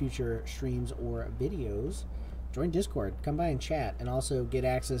out on future streams or videos. Join Discord. Come by and chat. And also get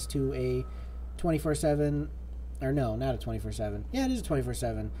access to a 24/7... Or no, not a 24/7. Yeah, it is a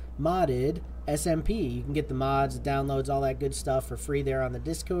 24/7. Modded SMP. You can get the mods, the downloads, all that good stuff for free there on the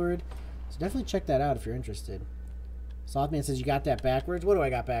Discord. So definitely check that out if you're interested. Slothman says, you got that backwards? What do I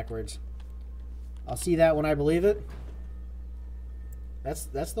got backwards? I'll see that when I believe it. That's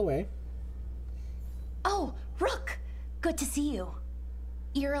the way. Oh, Rook! Good to see you.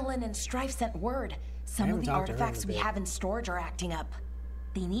 Irilyn and Strife sent word. Some of the artifacts we have in storage are acting up.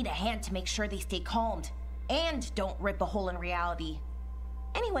 They need a hand to make sure they stay calmed. And don't rip a hole in reality.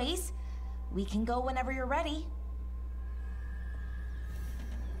 Anyways, we can go whenever you're ready.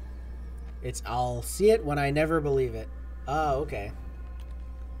 It's I'll see it when I never believe it. Oh, okay.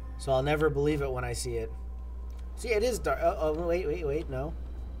 So I'll never believe it when I see it. See, it is dark. Oh, wait, no.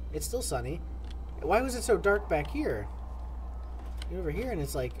 It's still sunny. Why was it so dark back here? Get over here and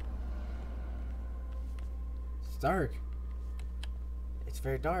it's like... It's dark. It's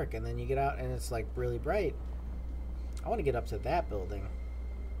very dark, and then you get out and it's like really bright. I want to get up to that building.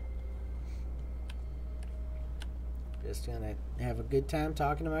 Just gonna have a good time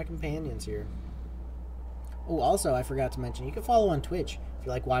talking to my companions here. Oh, also, I forgot to mention, you can follow on Twitch if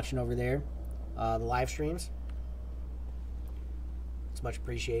you like watching over there. The live streams. It's much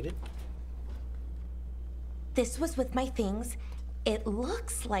appreciated. This was with my things. It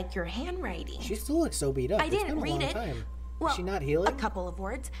looks like your handwriting. She still looks so beat up. I didn't read it. Well, is she not healing? A couple of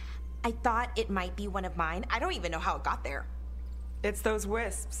words. I thought it might be one of mine. I don't even know how it got there. It's those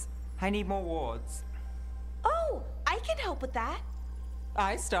wisps. I need more wards. Oh, I can help with that.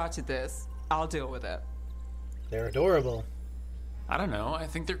 I started this. I'll deal with it. They're adorable. I don't know. I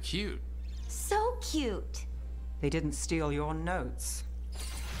think they're cute. So cute. They didn't steal your notes.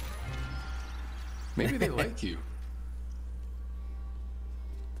 Maybe they like you.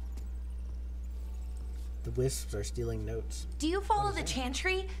 The wisps are stealing notes. Do you follow the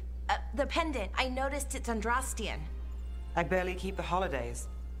chantry? The pendant. I noticed it's Andrastian. I barely keep the holidays.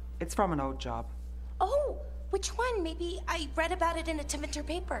 It's from an old job. Oh, which one? Maybe I read about it in a Tevinter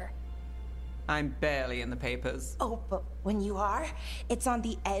paper. I'm barely in the papers. Oh, but when you are, it's on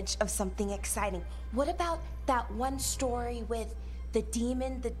the edge of something exciting. What about that one story with the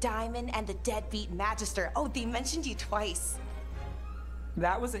demon, the diamond, and the deadbeat magister? Oh, they mentioned you twice.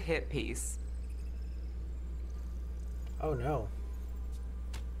 That was a hit piece. Oh no.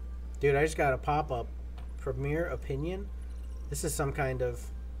 Dude, I just got a pop-up. Premier opinion? This is some kind of...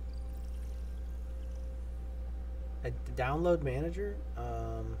 a download manager?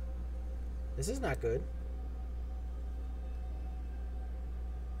 This is not good.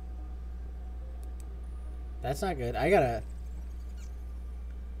 That's not good. I gotta...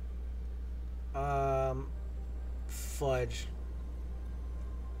 fudge.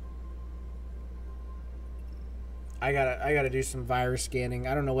 I gotta do some virus scanning.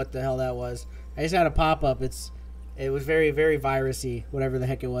 I don't know what the hell that was. I just had a pop-up. It was very, very virusy, whatever the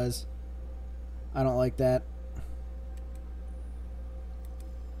heck it was. I don't like that.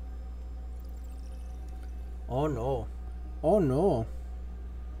 Oh no. Oh no.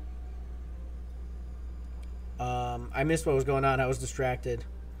 I missed what was going on. I was distracted.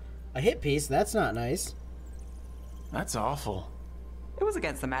 A hit piece? That's not nice. That's awful. It was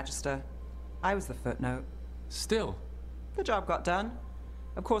against the Magister. I was the footnote. Still. The job got done.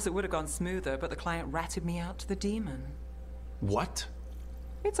 Of course, it would have gone smoother, but the client ratted me out to the demon. What?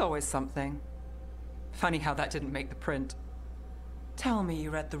 It's always something. Funny how that didn't make the print. Tell me you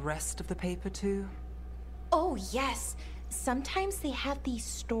read the rest of the paper, too? Oh, yes. Sometimes they have these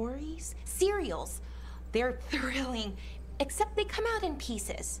stories, serials. They're thrilling, except they come out in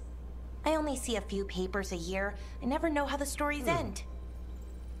pieces. I only see a few papers a year. I never know how the stories end.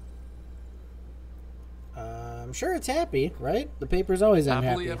 I'm sure it's happy, right? The paper's always unhappy.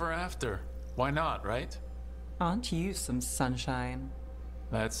 Happily ever after. Why not, right? Aren't you some sunshine?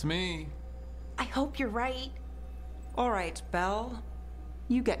 That's me. I hope you're right. All right, Belle.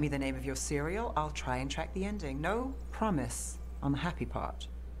 You get me the name of your serial. I'll try and track the ending. No promise on the happy part.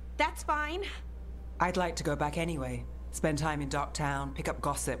 That's fine. I'd like to go back anyway. Spend time in Docktown, pick up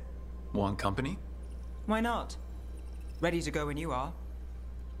gossip. Want company? Why not? Ready to go when you are.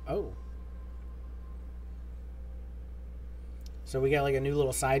 Oh. So we got like a new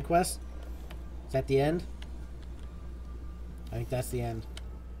little side quest? Is that the end? I think that's the end.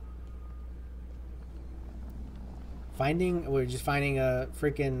 We're just finding a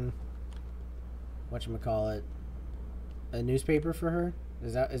freaking, whatchamacallit, a newspaper for her?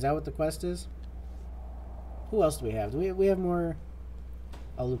 Is that what the quest is? Who else do we have? Do we have more?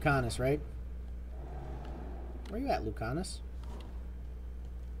 Oh, Lucanus, right? Where you at, Lucanus?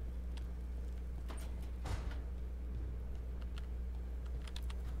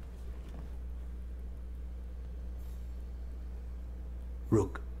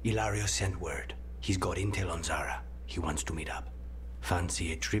 Rook, Ilario sent word. He's got intel on Zara. He wants to meet up.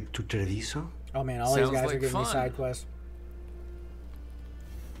 Fancy a trip to Treviso? Oh man, all these guys are giving me side quests.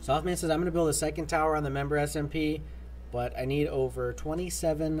 Softman says, I'm going to build a second tower on the member SMP, but I need over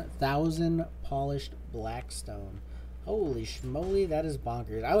 27,000 polished blackstone. Holy schmoly, that is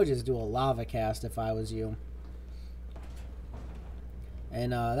bonkers. I would just do a lava cast if I was you.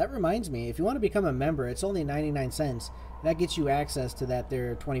 And that reminds me, if you want to become a member, it's only 99 cents. That gets you access to that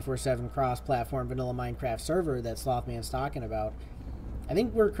their 24/7 cross-platform vanilla Minecraft server that Slothman's talking about. I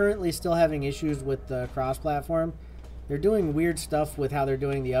think we're currently still having issues with the cross-platform. They're doing weird stuff with how they're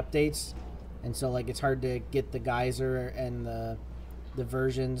doing the updates, and so like it's hard to get the geyser and the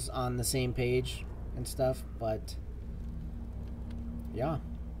versions on the same page and stuff. But yeah. All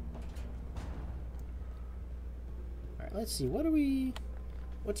right, let's see.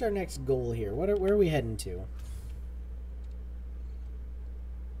 What's our next goal here? Where are we heading to?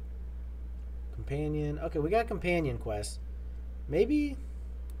 Companion. Okay, we got companion quests. Maybe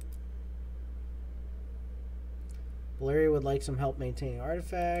Valeria would like some help maintaining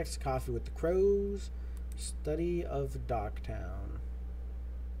artifacts. Coffee with the crows. Study of Docktown.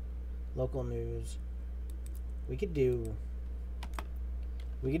 Local news. We could do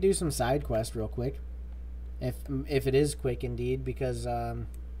some side quests real quick. If it is quick indeed, because I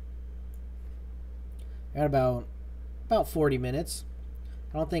got about 40 minutes.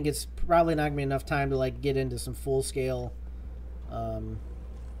 I don't think it's probably not gonna be enough time to like get into some full scale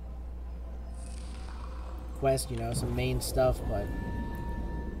quest, some main stuff, but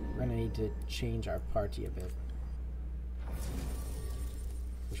We're gonna need to change our party a bit.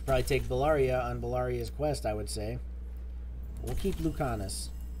 We should probably take Bellaria on Bellaria's quest, I would say. We'll keep Lucanus.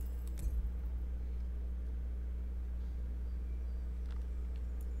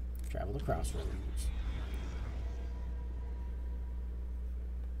 Travel the crossroads.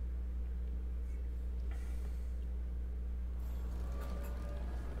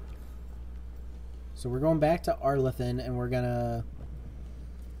 So we're going back to Arlethan, and we're gonna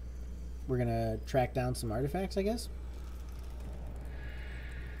track down some artifacts, I guess.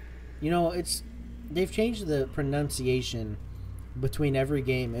 You know, they've changed the pronunciation between every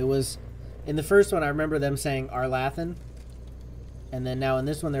game. It was in the first one, I remember them saying Arlathan, and then now in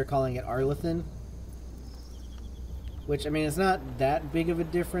this one they're calling it Arlethan. Which, I mean, it's not that big of a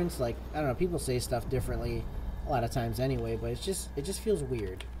difference. Like, I don't know, people say stuff differently a lot of times anyway, but it just feels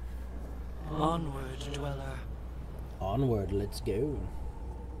weird. Onward, dweller. Onward, let's go.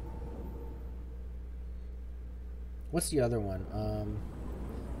 What's the other one?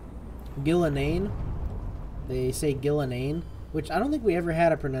 Gillinane. They say Gillinane, which I don't think we ever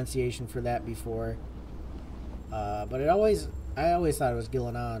had a pronunciation for that before. But I always thought it was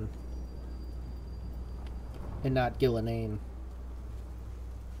Gillinan and not Gillinane.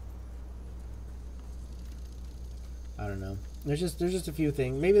 I don't know. There's just a few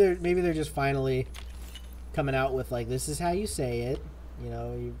things. Maybe they're just finally coming out with, like, this is how you say it. You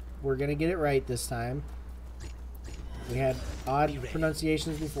know, we're gonna get it right this time. We had odd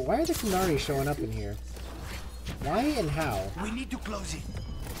pronunciations before. Why are the Qunari showing up in here? Why and how? We need to close it.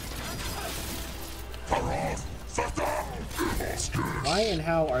 Why and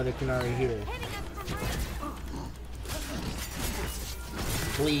how are the Qunari here?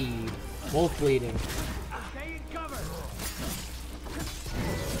 Bleed. Both bleeding.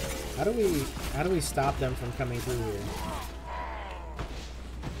 How do we stop them from coming through here?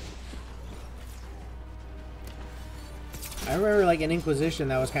 I remember, like, in Inquisition,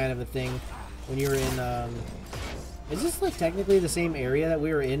 that was kind of a thing when you were in, is this, like, technically the same area that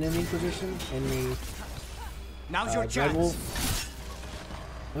we were in Inquisition? In the, now's your chance. Dreadwolf?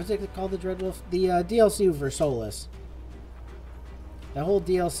 What's it called, the Dreadwolf? The, DLC for Solus. That whole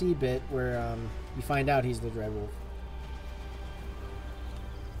DLC bit where, you find out he's the Dreadwolf.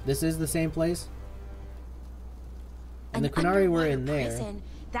 This is the same place? And the Qunari were in there. Prison,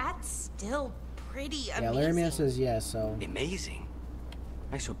 that's still pretty amazing. Yeah, Larry Man says yes, so... Amazing?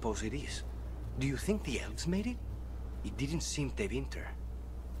 I suppose it is. Do you think the elves made it? It didn't seem to winter.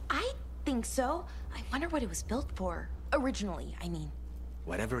 I think so. I wonder what it was built for. Originally, I mean.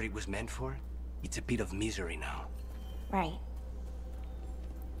 Whatever it was meant for, it's a bit of misery now. Right.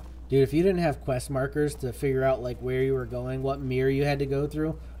 Dude, if you didn't have quest markers to figure out, like, where you were going, what mirror you had to go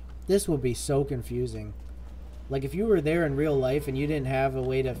through, this would be so confusing. Like, if you were there in real life and you didn't have a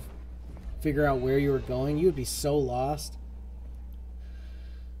way to figure out where you were going, you would be so lost.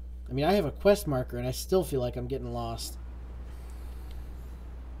 I mean, I have a quest marker and I still feel like I'm getting lost.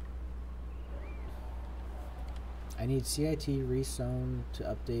 I need CIT rezone to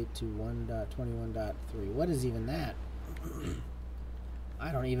update to 1.21.3. What is even that?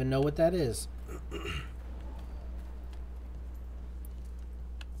 I don't even know what that is.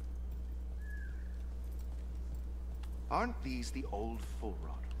 Aren't these the old full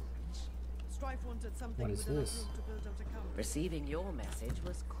rod ruins? What is this? Receiving your message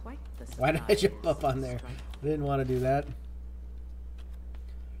was quite the surprise. Why did I jump up on there? I didn't want to do that.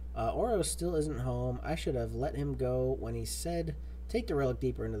 Oro still isn't home. I should have let him go when he said, take the relic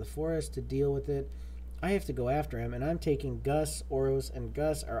deeper into the forest to deal with it. I have to go after him, and I'm taking Gus. Oros and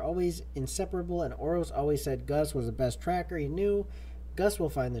Gus are always inseparable, and Oros always said Gus was the best tracker he knew. Gus will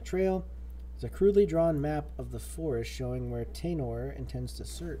find the trail. It's a crudely drawn map of the forest showing where Tainor intends to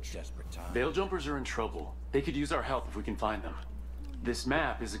search. Veil Jumpers are in trouble. They could use our help if we can find them. This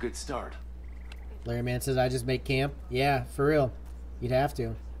map is a good start. Larry Man says, I just make camp. Yeah, for real. You'd have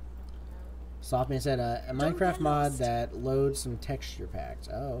to. Softman said, a Minecraft mod that loads some texture packs.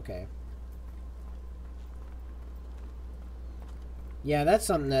 Oh, okay. Yeah, that's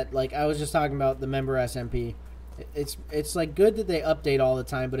something that, like, I was just talking about the member SMP. It's like good that they update all the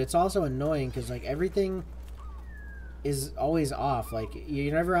time, but it's also annoying because, like, everything is always off. Like,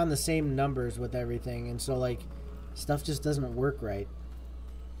 you're never on the same numbers with everything, and so, like, stuff just doesn't work right.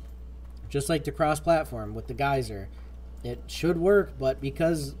 Just like the cross-platform with the geyser. It should work, but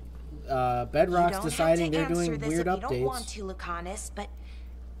because Bedrock's deciding they're doing weird updates. You don't want to, Lucanus, but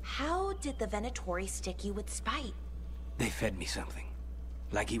how did the Venatori stick you with spite? They fed me something.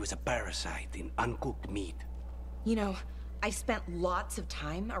 Like he was a parasite in uncooked meat. You know, I've spent lots of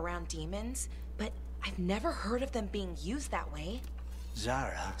time around demons, but I've never heard of them being used that way.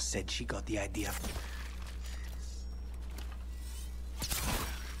 Zara said she got the idea.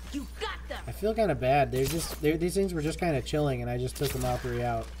 You got them. I feel kind of bad. These things were just kind of chilling, and I just took them all 3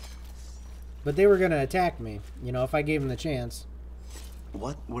 out. But they were gonna attack me, you know, if I gave them the chance.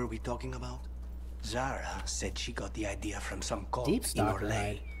 What were we talking about? Zara said she got the idea from some cult Deep in Stalker Orlais.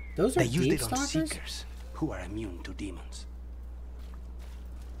 hide. Those are they used Deep it on Stalkers? seekers who are immune to demons.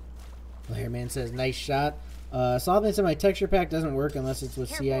 Lairman says, nice shot. Solvents in my texture pack doesn't work unless it's with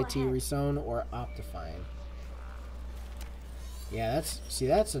CIT Resewn or Optifine. Yeah,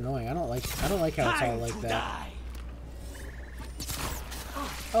 that's annoying. I don't like how it's all like that.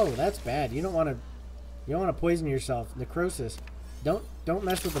 Oh, that's bad. You don't want to poison yourself. Necrosis. Don't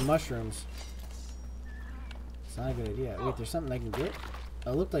mess with the mushrooms. It's not a good idea. Wait, there's something I can get?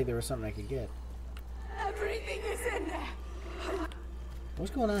 Oh, it looked like there was something I could get. Everything is in there.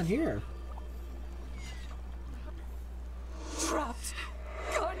 What's going on here? Trapped.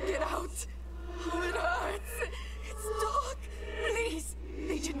 Can't get out. It hurts. It's dark. Please.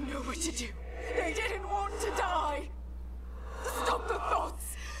 They didn't know what to do. They didn't want to die. Stop the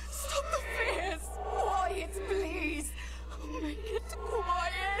thoughts. Stop the fears. Quiet, please. Make it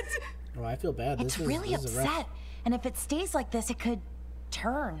quiet. Oh, I feel bad. It's really upset. And if it stays like this, it could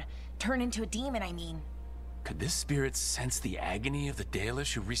turn into a demon, I mean. Could this spirit sense the agony of the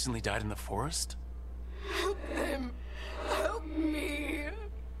Dalish who recently died in the forest? Help them. Help me.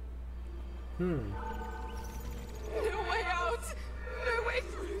 No way out. No way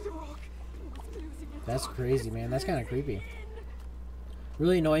through the rock. That's crazy, man. That's kind of creepy.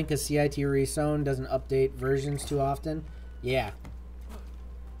 Really annoying because CIT Resewn doesn't update versions too often. Yeah.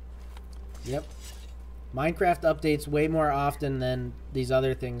 Yep. Minecraft updates way more often than these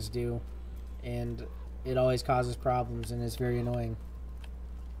other things do. And it always causes problems and is very annoying.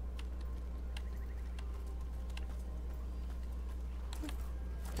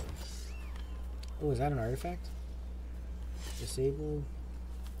 Oh, is that an artifact? Disable.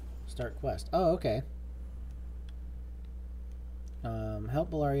 Start quest. Oh, okay.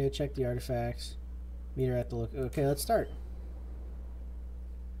 Help Bellaria check the artifacts. Meet her at the look. Okay, let's start.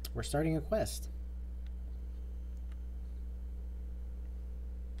 We're starting a quest.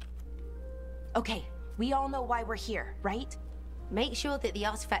 Okay, we all know why we're here, right? Make sure that the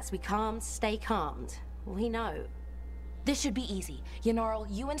artifacts we calmed stay calmed. We know. This should be easy. Yanarl,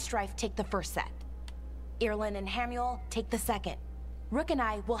 you and Strife take the first set. Irlin and Hamuel take the second. Rook and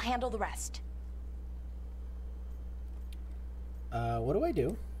I will handle the rest. What do I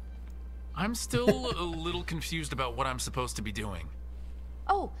do? I'm still a little confused about what I'm supposed to be doing.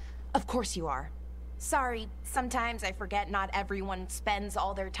 Oh, of course you are. Sorry, sometimes I forget not everyone spends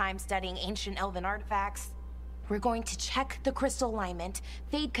all their time studying ancient elven artifacts. We're going to check the crystal alignment,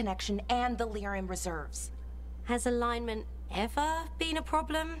 fade connection, and the lyrium reserves. Has alignment ever been a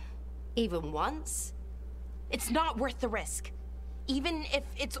problem? Even once? It's not worth the risk. Even if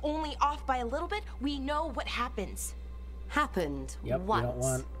it's only off by a little bit, we know what happens. Happened Yep,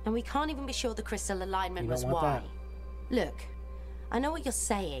 once. And we can't even be sure the crystal alignment was why. Look, I know what you're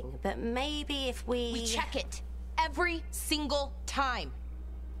saying, but maybe if we... We check it. Every single time.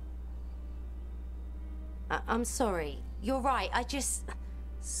 I'm sorry. You're right.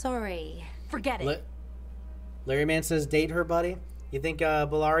 Sorry. Forget it. Larry Man says date her, buddy. You think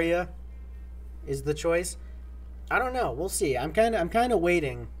Bellaria is the choice? I don't know. We'll see. I'm kind of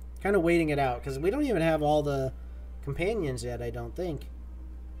waiting it out because we don't even have all the companions yet. I don't think.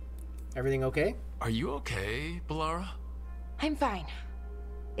 Everything okay? Are you okay, Bellara? I'm fine.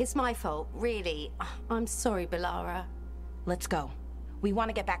 It's my fault, really. I'm sorry, Bellara. Let's go. We want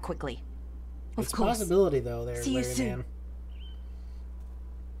to get back quickly. It's a possibility, though, there, See you Larry soon. Man.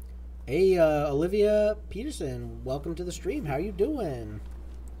 Hey, Olivia Peterson, welcome to the stream. How you doing?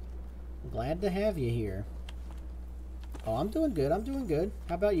 Glad to have you here. Oh, I'm doing good. I'm doing good.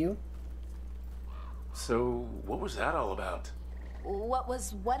 How about you? So, what was that all about? What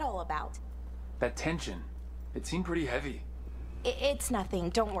was what all about? That tension. It seemed pretty heavy. It's nothing.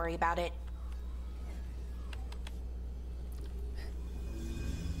 Don't worry about it.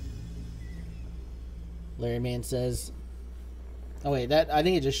 Larry Man says... Oh, wait. I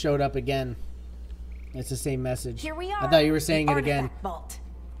think it just showed up again. It's the same message. Here we are. I thought you were saying it again. Vault.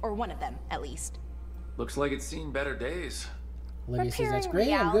 Or one of them, at least. Looks like it's seen better days. Olivia says that's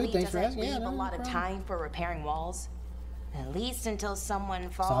great. I'm good. Thanks for asking. Leave Yeah, a lot of time for repairing walls. At least until someone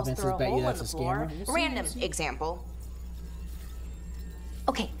falls Solvent through a says, bet you hole in that's the a floor. scammer. Random example.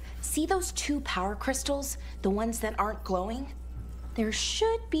 Okay, see those 2 power crystals? The ones that aren't glowing? There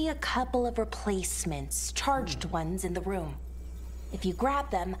should be a couple of replacements, charged ones in the room. If you grab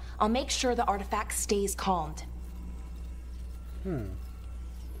them, I'll make sure the artifact stays calmed.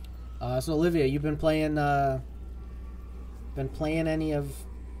 So Olivia, you've been playing any of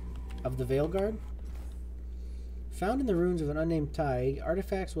the Veilguard? Found in the ruins of an unnamed tide,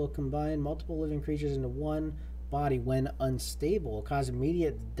 artifacts will combine multiple living creatures into one body when unstable, cause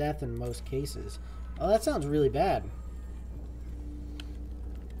immediate death in most cases. Oh, that sounds really bad.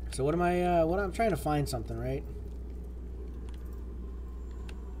 So what am I? What I'm trying to find something, right?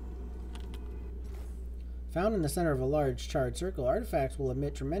 Found in the center of a large charred circle, artifacts will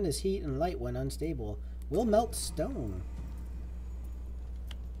emit tremendous heat and light when unstable. Will melt stone.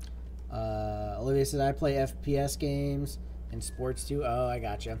 Olivia says, I play FPS games and sports too. Oh, I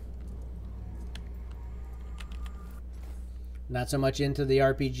gotcha. Not so much into the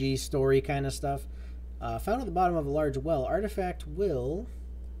RPG story kind of stuff. Found at the bottom of a large well, artifact will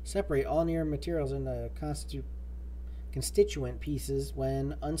separate all near materials into constituent pieces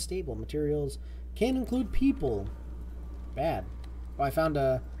when unstable. Materials can include people. Bad. Oh, I found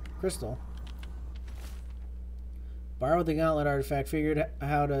a crystal. Borrowed the gauntlet artifact. Figured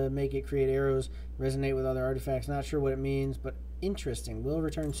how to make it create arrows resonate with other artifacts. Not sure what it means, but interesting. Will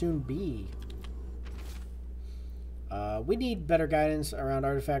return soon. B. We need better guidance around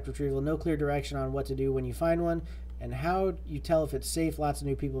artifact retrieval. No clear direction on what to do when you find one, and how you tell if it's safe. Lots of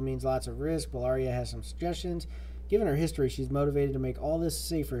new people means lots of risk. Bellaria has some suggestions. Given her history, she's motivated to make all this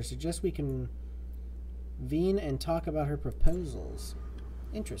safer. Suggest we can convene and talk about her proposals.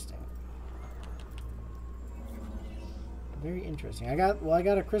 Interesting. Very interesting. I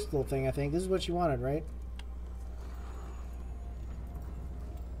got a crystal thing, I think. This is what she wanted, right?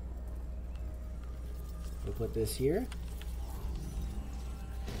 We'll put this here.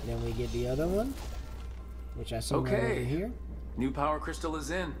 Then we get the other one, which I saw over here. New power crystal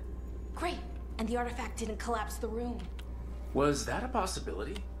is in. Great. And the artifact didn't collapse the room. Was that a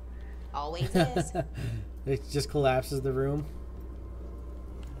possibility? Always is. It just collapses the room.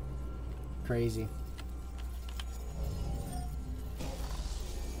 Crazy.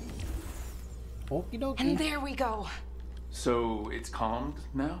 Okie dokie. And there we go. So it's calmed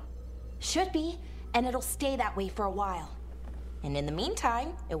now? Should be, and it'll stay that way for a while. And in the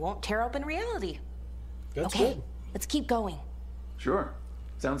meantime, it won't tear open reality. That's okay, good. Let's keep going. Sure.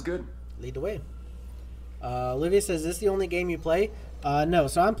 Sounds good. Lead the way. Olivia says, is this the only game you play? No,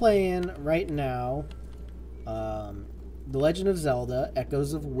 so I'm playing right now The Legend of Zelda,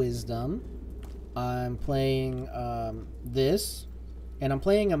 Echoes of Wisdom. I'm playing this, and I'm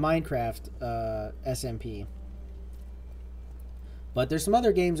playing a Minecraft SMP. But there's some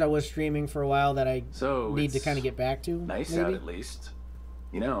other games I was streaming for a while that I need to kind of get back to. Nice maybe. Out at least.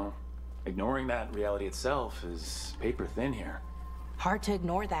 You know, ignoring that reality itself is paper thin here. Hard to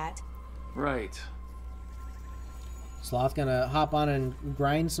ignore that. Right. Sloth gonna hop on and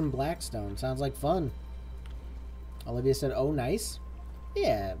grind some Blackstone. Sounds like fun. Olivia said, "Oh, nice."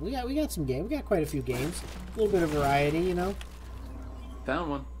 Yeah, we got some games. We got quite a few games. A little bit of variety, you know. Found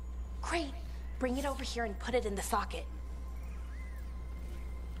one. Great. Bring it over here and put it in the socket.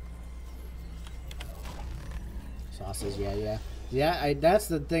 Sloth says, yeah. That's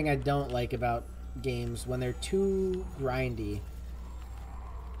the thing I don't like about games, when they're too grindy.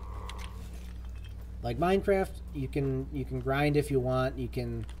 Like Minecraft, you can grind if you want. You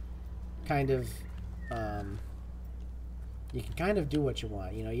can kind of do what you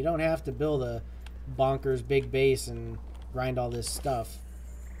want. You know, you don't have to build a bonkers big base and grind all this stuff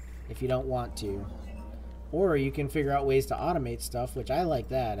if you don't want to. Or you can figure out ways to automate stuff, which I like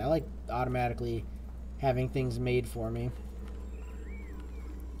that. I like automatically having things made for me.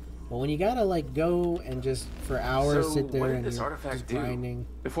 But when you gotta like go and just for hours sit there and this artifact just grinding.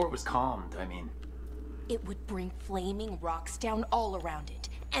 Before it was calmed, I mean. It would bring flaming rocks down all around it,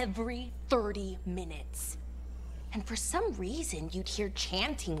 every 30 minutes. And for some reason, you'd hear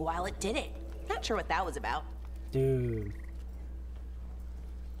chanting while it did it. Not sure what that was about. Dude.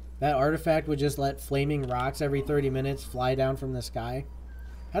 That artifact would just let flaming rocks every 30 minutes fly down from the sky.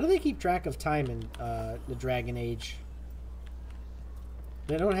 How do they keep track of time in the Dragon Age?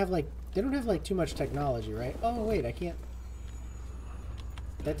 They don't have like too much technology, right? Oh wait, I can't.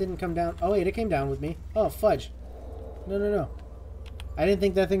 That didn't come down. Oh wait, it came down with me. Oh fudge. No. I didn't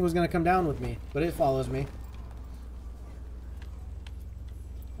think that thing was gonna come down with me, but it follows me.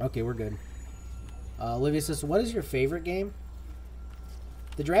 Okay, we're good. Olivia says, what is your favorite game?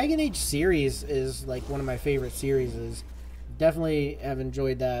 The Dragon Age series is like one of my favorite series. Definitely have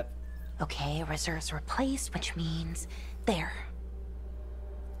enjoyed that. Okay, reserves replaced, which means there.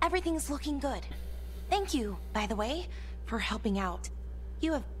 Everything's looking good. Thank you, by the way, for helping out.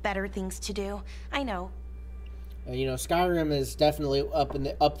 You have better things to do. I know. You know, Skyrim is definitely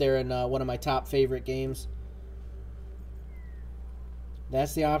up there in one of my top favorite games.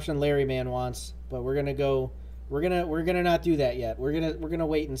 That's the option Larry Man wants, but we're gonna go. We're gonna not do that yet. We're gonna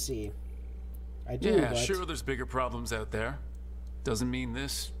wait and see. I do. Yeah, but... sure. There's bigger problems out there. Doesn't mean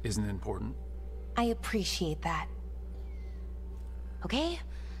this isn't important. I appreciate that. Okay,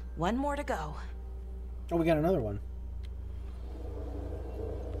 one more to go. Oh, we got another one.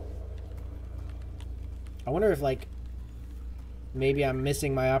 I wonder if, like, maybe I'm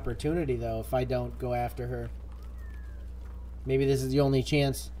missing my opportunity, though, if I don't go after her. Maybe this is the only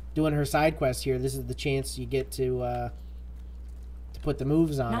chance. Doing her side quest here, this is the chance you get to put the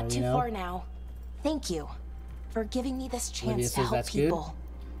moves on her, Not too far now. Thank you for giving me this chance to help people.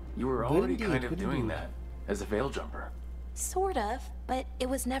 You were already kind of doing that as a veil jumper. Sort of, but it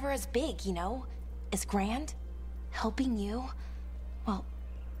was never as big, you know? As grand. Helping you. Well,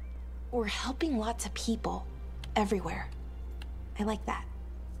 we're helping lots of people. Everywhere. I like that.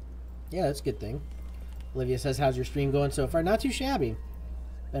 Yeah, that's a good thing. Olivia says, how's your stream going so far? Not too shabby.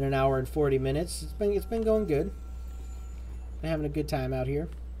 Been an hour and 40 minutes. It's been going good. Been having a good time out here.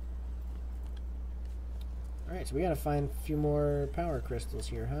 Alright, so we gotta find a few more power crystals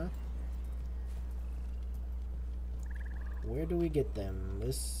here, huh? Where do we get them?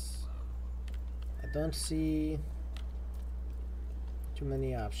 This... I don't see too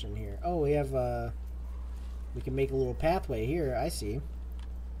many options here. Oh, we have, we can make a little pathway here. I see.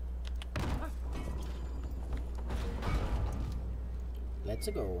 Let's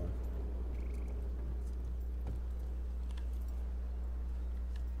go.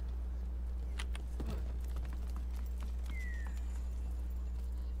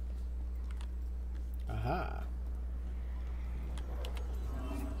 Aha.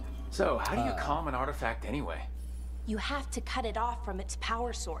 So, how do you calm an artifact anyway? You have to cut it off from its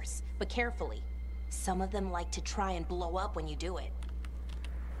power source, but carefully. Some of them like to try and blow up when you do it.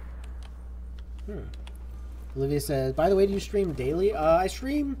 Olivia says, by the way, do you stream daily? I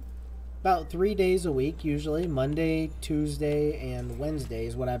stream about 3 days a week, usually. Monday, Tuesday, and Wednesday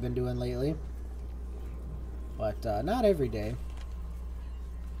is what I've been doing lately. But not every day.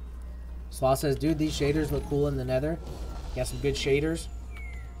 Slaw says, dude, these shaders look cool in the nether. Got some good shaders.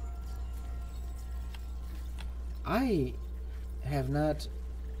 I have not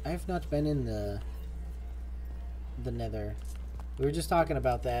been in the nether. We were just talking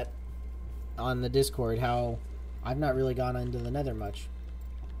about that on the Discord, how I've not really gone into the nether much.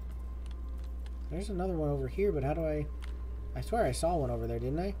 There's another one over here, but how do I swear I saw one over there,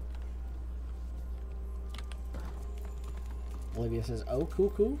 didn't I? Olivia says, oh,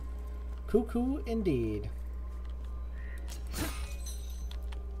 cuckoo. Cuckoo indeed.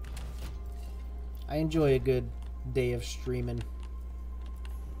 I enjoy a good day of streaming.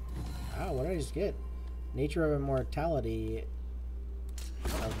 Oh, what did I just get? Nature of immortality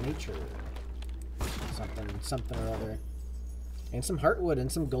of nature. Something or other. And some heartwood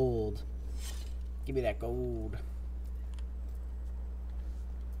and some gold. Give me that gold.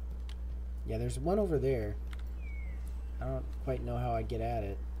 Yeah, there's one over there. I don't quite know how I get at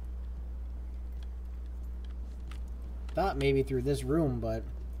it. Thought maybe through this room, but...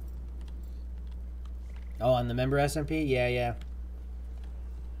 Oh, on the member SMP? Yeah.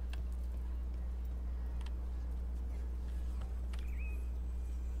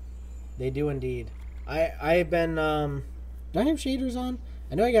 They do indeed. I've been, do I have shaders on?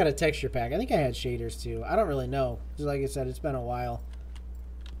 I know I got a texture pack. I think I had shaders too. I don't really know. Just like I said, it's been a while.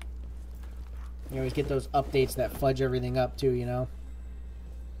 You always get those updates that fudge everything up too, you know?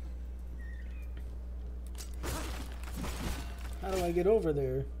 How do I get over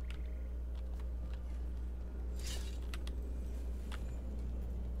there?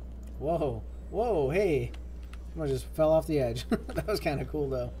 Whoa. Whoa, hey. I just fell off the edge. That was kind of cool,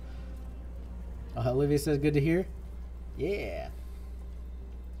 though. Olivia says, good to hear? Yeah.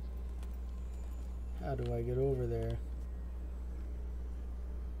 How do I get over there?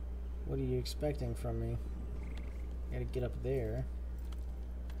 What are you expecting from me? Gotta get up there.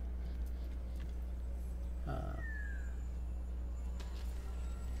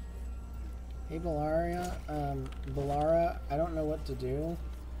 Hey, Bellaria. Bellara, I don't know what to do.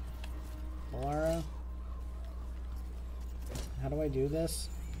 Bellara? How do I do this?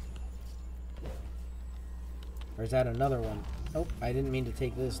 Or is that another one? Oh, I didn't mean to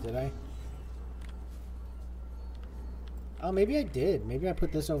take this, did I? Oh, maybe I did. Maybe I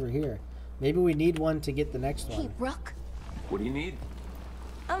put this over here. Maybe we need one to get the next one. Hey, Rook. What do you need?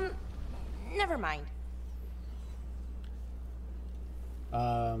 Never mind.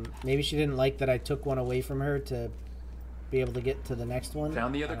 Maybe she didn't like that I took one away from her to be able to get to the next one.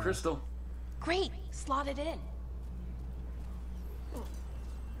 Found the other crystal. Great. Slot it in.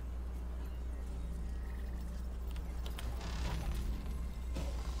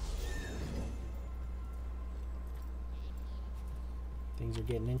 are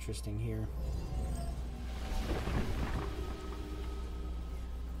getting interesting here.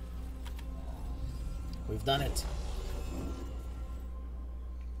 We've done it.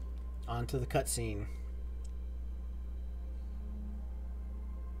 On to the cutscene.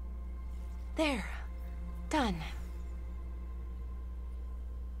 There. Done.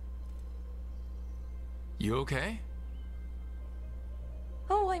 You okay?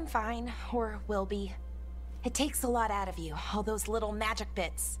 Oh, I'm fine. Or will be. It takes a lot out of you, all those little magic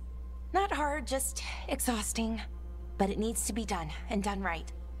bits. Not hard, just exhausting. But it needs to be done, and done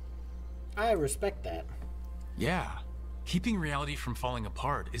right. I respect that. Yeah. Keeping reality from falling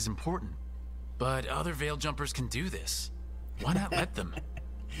apart is important. But other Veil Jumpers can do this. Why not let them?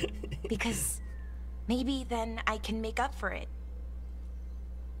 Because maybe then I can make up for it.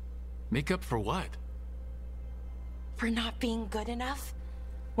 Make up for what? For not being good enough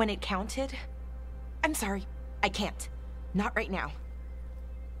when it counted. I'm sorry, I can't. Not right now.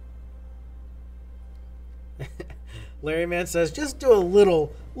 Larry Man says, just do a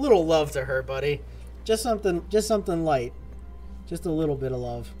little love to her, buddy. Just something light. Just a little bit of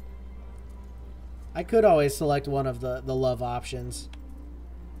love. I could always select one of the love options.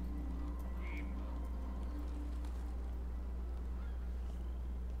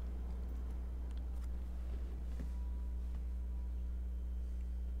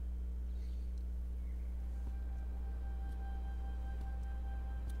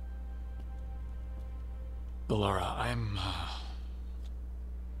 Ballora, I'm,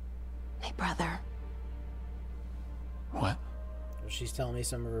 My brother. What? She's telling me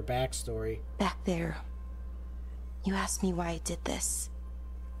some of her backstory. Back there, you asked me why I did this.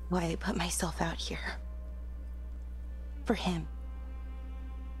 Why I put myself out here. For him.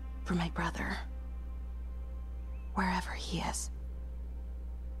 For my brother. Wherever he is.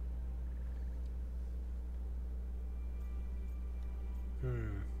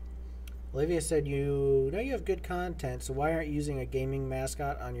 Olivia said, you know you have good content, so why aren't you using a gaming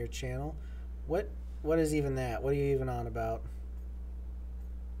mascot on your channel? What is even that? What are you even on about?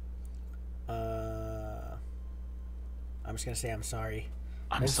 I'm just gonna say I'm sorry.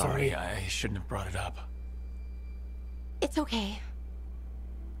 I'm sorry. I shouldn't have brought it up. It's okay.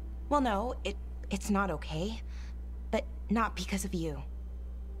 Well, no, it's not okay. But not because of you.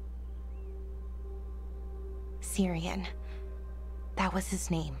 Syrian. That was his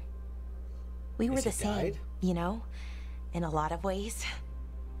name. We were the same, you know? In a lot of ways.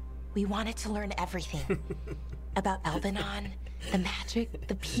 We wanted to learn everything. About Elvenon, the magic,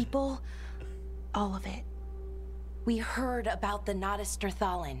 the people, all of it. We heard about the Nodus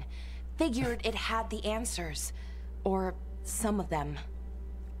Derthalin, figured it had the answers, or some of them.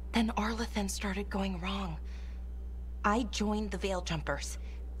 Then Arlathan started going wrong. I joined the Veil Jumpers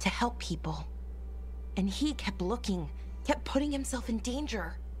to help people. And he kept looking, kept putting himself in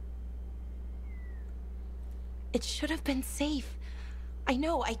danger. It should have been safe. I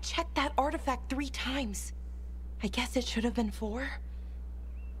know, I checked that artifact 3 times. I guess it should have been 4.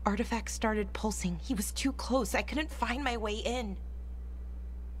 Artifact started pulsing. He was too close. I couldn't find my way in.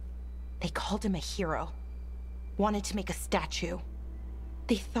 They called him a hero. Wanted to make a statue.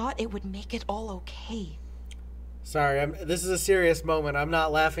 They thought it would make it all okay. Sorry, this is a serious moment. I'm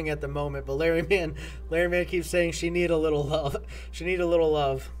not laughing at the moment, but Larry Man keeps saying she need a little love. She need a little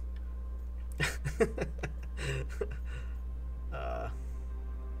love.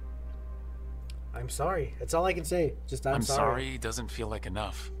 I'm sorry. That's all I can say. Just I'm sorry. Doesn't feel like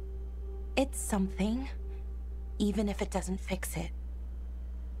enough. It's something, even if it doesn't fix it.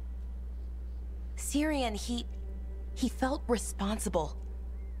 Syrian, he felt responsible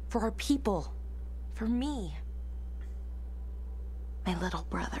for our people, for me, my little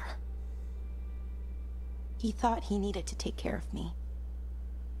brother. He thought he needed to take care of me.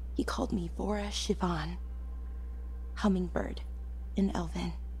 He called me Vora Shivan, hummingbird in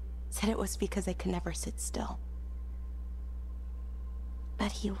Elven. Said it was because I could never sit still.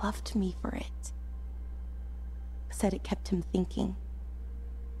 But he loved me for it. Said it kept him thinking,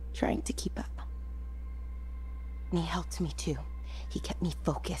 trying to keep up. And he helped me too. He kept me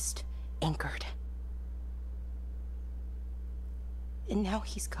focused, anchored. And now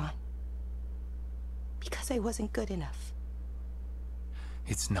he's gone. Because I wasn't good enough.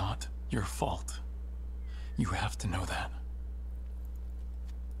 It's not your fault. You have to know that.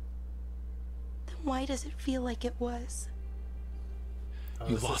 Then why does it feel like it was?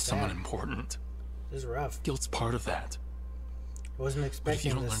 You lost someone important. This is rough. Guilt's part of that. I wasn't expecting this. If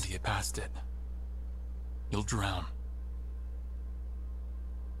you don't this. learn to get past it, you'll drown.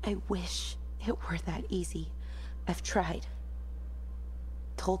 I wish it were that easy. I've tried.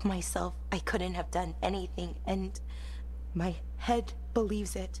 Told myself I couldn't have done anything, and my head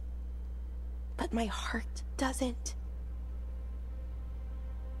believes it. But my heart doesn't.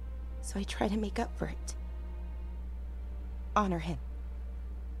 So I try to make up for it. Honor him.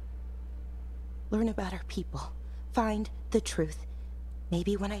 Learn about our people. Find the truth.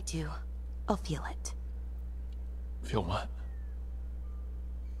 Maybe when I do, I'll feel it. Feel what?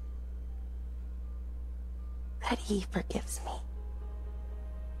 That he forgives me.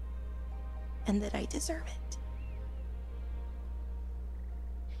 And that I deserve it.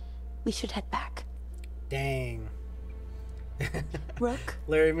 We should head back. Dang. Rook?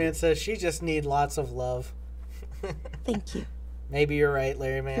 Larry Man says she just needs lots of love. Thank you. Maybe you're right,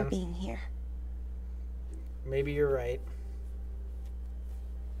 Larry Man. For being here. Maybe you're right.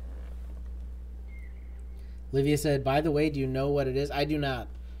 Livia said, by the way, do you know what it is? I do not.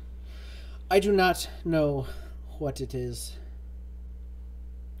 I do not know what it is.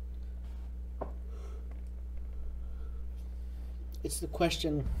 It's the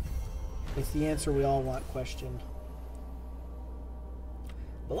question. It's the answer we all want questioned.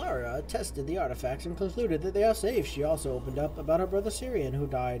 Valara tested the artifacts and concluded that they are safe. She also opened up about her brother Syrian, who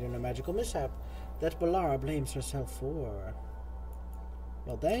died in a magical mishap that Valara blames herself for.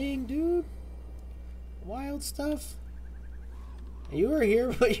 Well, dang, dude. Wild stuff. You were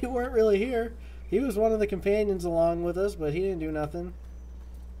here, but you weren't really here. He was one of the companions along with us, but he didn't do nothing.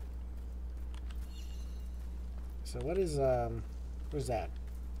 So what is, where's that?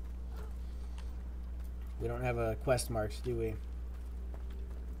 We don't have a quest marks, do we?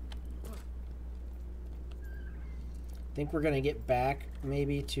 I think we're gonna get back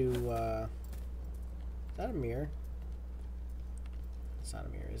maybe to, is that a mirror? It's not a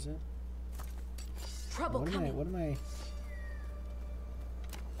mirror, is it? Trouble coming. What am I?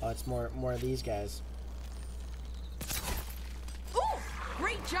 Oh, it's more of these guys. Ooh,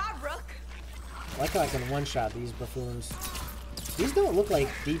 great job, Rook. I like how I can one-shot these buffoons. These don't look like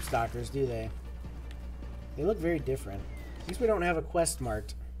Deep Stalkers, do they? They look very different. At least we don't have a quest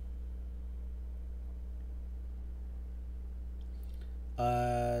marked.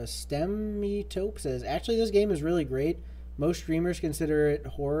 Stemitope says, actually this game is really great. Most streamers consider it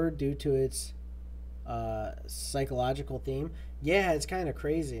horror due to its psychological theme. Yeah, it's kind of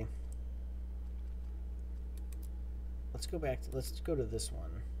crazy. Let's go back to, let's go to this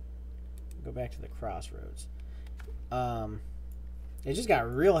one. Go back to the crossroads. It just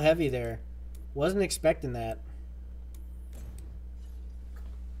got real heavy there. Wasn't expecting that.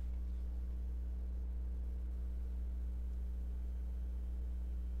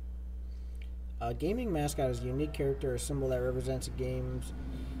 A gaming mascot is a unique character or symbol that represents a game's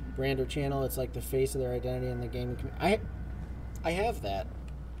brand or channel. It's like the face of their identity in the gaming community. I have that.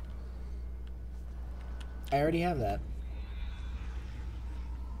 I already have that.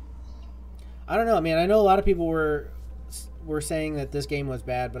 I don't know. I mean, I know a lot of people were saying that this game was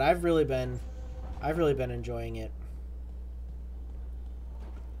bad, but I've really been enjoying it.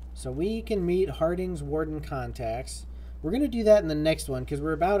 So we can meet Harding's warden contacts. We're going to do that in the next one because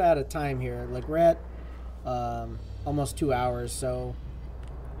we're about out of time here. Like, we're at almost 2 hours, so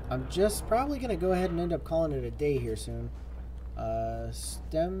I'm just probably going to go ahead and end up calling it a day here soon.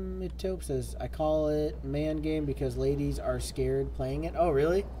 Stemitope says, I call it man game because ladies are scared playing it. Oh,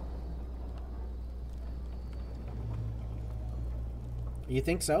 really? You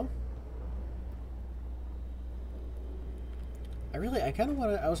think so? I kind of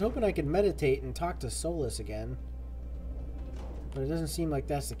want to, I was hoping I could meditate and talk to Solus again. But it doesn't seem like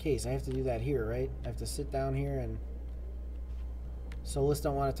that's the case. I have to do that here, right? I have to sit down here and... Solus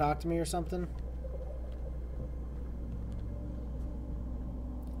don't want to talk to me or something?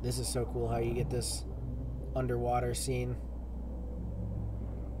 This is so cool how you get this underwater scene.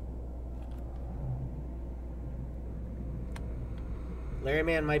 Larry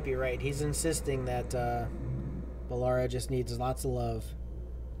Man might be right. He's insisting that Valara just needs lots of love.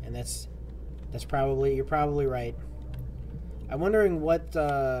 And that's probably... You're probably right. I'm wondering what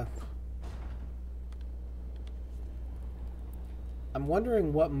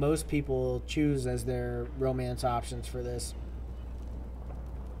most people choose as their romance options for this.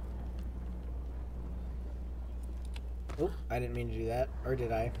 Oh, I didn't mean to do that. Or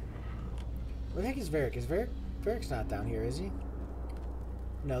did I? Where the heck is Varric? Varric's not down here, is he?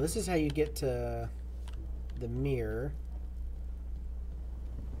 No, this is how you get to the mirror.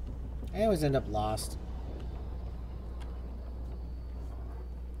 I always end up lost.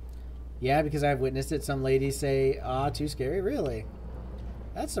 Yeah, because I've witnessed it. Some ladies say, ah, too scary. Really?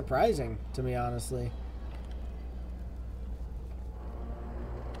 That's surprising to me, honestly.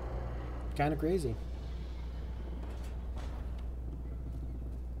 Kind of crazy.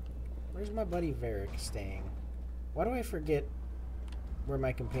 Where's my buddy Varric staying? Why do I forget where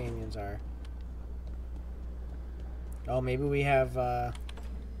my companions are. Oh, maybe we have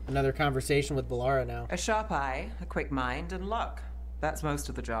another conversation with Bellara now. A sharp eye, a quick mind, and luck. That's most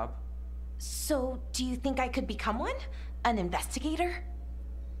of the job. So, do you think I could become one? An investigator?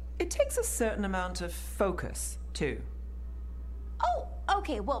 It takes a certain amount of focus, too. Oh,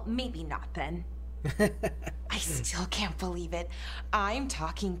 okay, well, maybe not then. I still can't believe it. I'm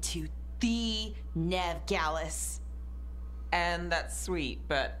talking to the Nev Gallus. And that's sweet,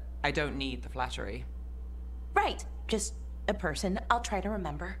 but I don't need the flattery. Right, just a person I'll try to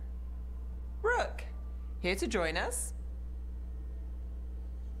remember. Rook, here to join us?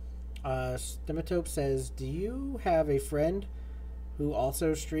 Stematope says, do you have a friend who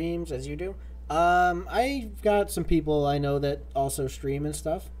also streams as you do? I've got some people I know that also stream and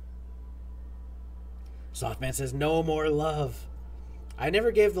stuff. Softman says, no more love. I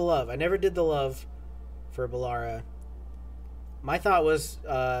never gave the love. I never did the love for Bellara. My thought was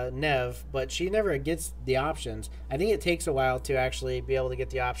Nev, but she never gets the options. I think it takes a while to actually be able to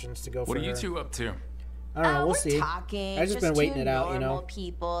get the options to go for her. What are you two up to? I don't know. We'll see. Talking. I've just been waiting it out, you know. Normal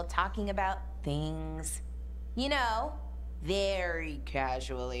people talking about things. You know, very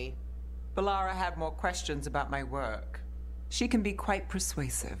casually. Bellara had more questions about my work. She can be quite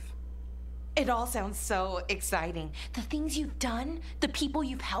persuasive. It all sounds so exciting. The things you've done, the people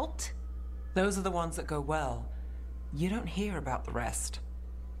you've helped. Those are the ones that go well. You don't hear about the rest.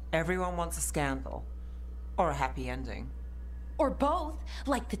 Everyone wants a scandal. Or a happy ending. Or both,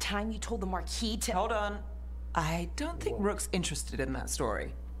 like the time you told the Marquis to— Hold on. I don't think Rook's interested in that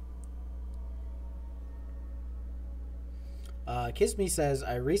story. Kisme says,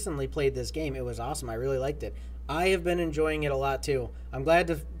 I recently played this game. It was awesome. I really liked it. I have been enjoying it a lot, too. I'm glad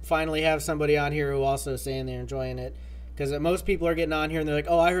to finally have somebody on here who also saying they're enjoying it. Because most people are getting on here and they're like,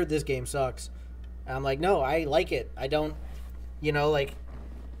 oh, I heard this game sucks. And I'm like, no, I like it. I don't, you know, like,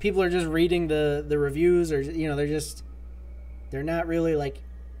 people are just reading the reviews or, you know, they're not really, like,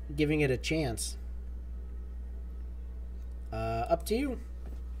 giving it a chance. Up to you.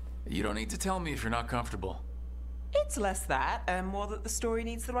 You don't need to tell me if you're not comfortable. It's less that, and more that the story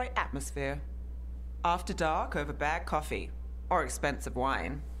needs the right atmosphere. After dark over bad coffee. Or expensive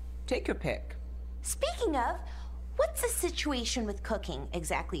wine. Take your pick. Speaking of, what's the situation with cooking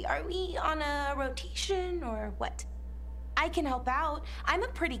exactly? Are we on a rotation or what? I can help out. I'm a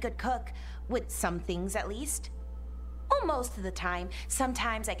pretty good cook. With some things, at least. Well, most of the time.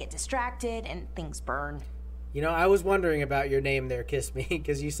 Sometimes I get distracted and things burn. You know, I was wondering about your name there, Kiss Me,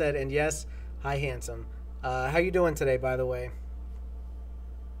 because you said, and yes, hi, handsome. How you doing today, by the way?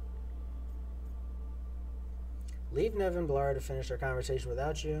 Leave Nev and Bellara to finish our conversation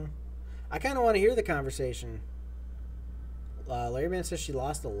without you. I kind of want to hear the conversation. Larry Man says she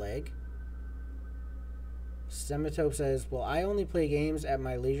lost a leg. Stematope says, well, I only play games at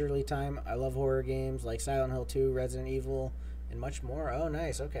my leisurely time. I love horror games like Silent Hill 2, Resident Evil, and much more. Oh,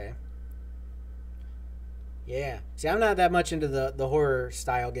 nice. Okay. Yeah. See, I'm not that much into the horror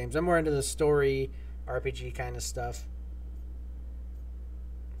style games. I'm more into the story RPG kind of stuff.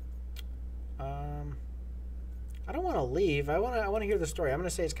 I don't want to leave. I want to hear the story. I'm going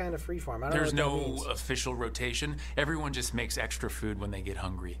to say it's kind of freeform. I don't There's know what that means. No official rotation. Everyone just makes extra food when they get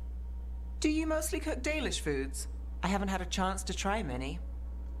hungry. Do you mostly cook Dalish foods? I haven't had a chance to try many.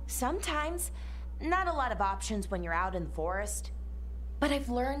 Sometimes. Not a lot of options when you're out in the forest. But I've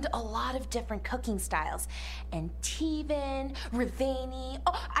learned a lot of different cooking styles. Antivan, Rivani.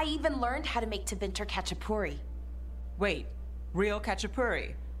 Oh, I even learned how to make Tevinter Khachapuri. Wait, real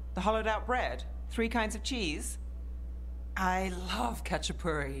Khachapuri? The hollowed out bread? 3 kinds of cheese? I love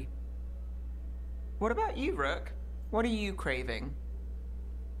Khachapuri. What about you, Rook? What are you craving?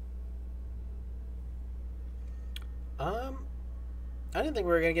 I didn't think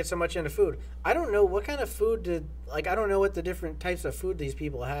we were going to get so much into food. I don't know what kind of food I don't know what the different types of food these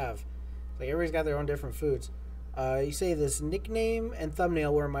people have. Like, everybody's got their own different foods. You say this nickname and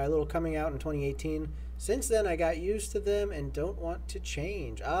thumbnail were my little coming out in 2018. Since then, I got used to them and don't want to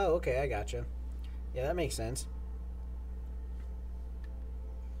change. Oh, okay, I gotcha. Yeah, that makes sense.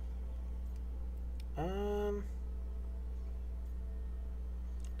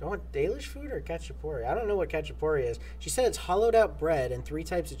 Do I want Dalish food or Khachapuri? I don't know what Khachapuri is. She said it's hollowed out bread and 3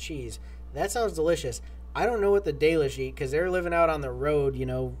 types of cheese. That sounds delicious. I don't know what the Dalish eat because they're living out on the road, you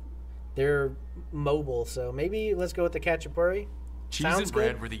know. They're mobile, so maybe let's go with the Khachapuri. Cheese Sounds and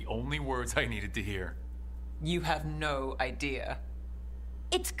bread good. were the only words I needed to hear. You have no idea.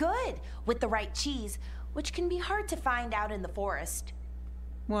 It's good with the right cheese, which can be hard to find out in the forest.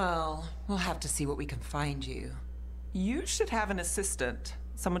 Well, we'll have to see what we can find you. You should have an assistant.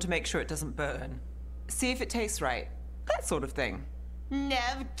 Someone to make sure it doesn't burn. See if it tastes right. That sort of thing.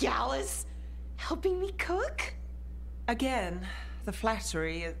 Nev Gallus helping me cook? Again, the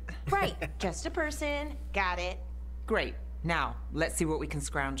flattery is... Right, just a person. Got it. Great. Now, let's see what we can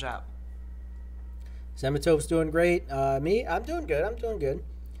scrounge up. Semitope's doing great. Me, I'm doing good. I'm doing good.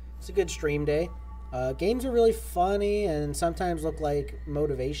 It's a good stream day. Games are really funny and sometimes look like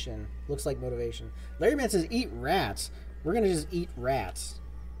motivation. Looks like motivation. Larry Man says, eat rats. We're going to just eat rats.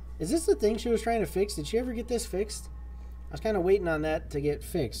 Is this the thing she was trying to fix? Did she ever get this fixed? I was kind of waiting on that to get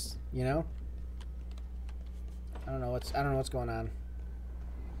fixed, you know? I don't know what's going on.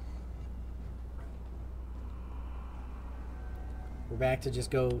 We're back to just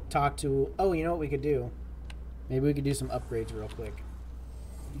go talk to... Oh, you know what we could do? Maybe we could do some upgrades real quick.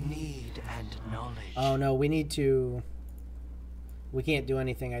 Need and knowledge. Oh, no, we need to... We can't do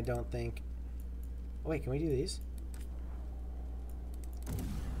anything, I don't think. Oh, wait, can we do these?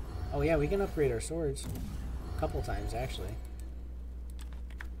 Oh, yeah, we can upgrade our swords. A couple times, actually.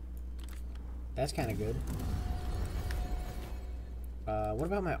 That's kind of good. What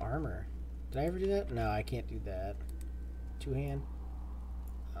about my armor? Did I ever do that? No, I can't do that. Two-hand.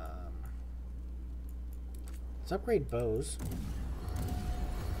 Let's upgrade bows.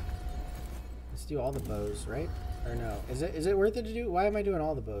 Let's do all the bows, right? Or no? Is it worth it to do? Why am I doing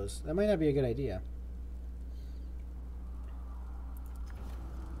all the bows? That might not be a good idea.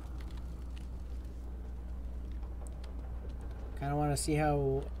 Kind of want to see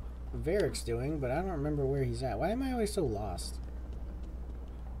how Varric's doing, but I don't remember where he's at. Why am I always so lost?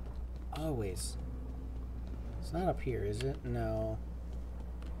 Always. It's not up here, is it? No.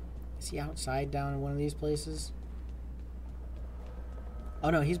 Is he outside down in one of these places? Oh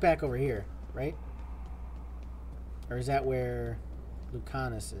no, he's back over here, right? Or is that where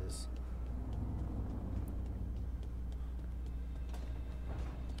Lucanus is?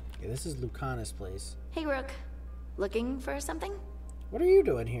 Okay, this is Lucanus' place. Hey, Rook. Looking for something? What are you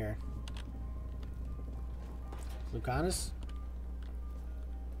doing here? Lucanus?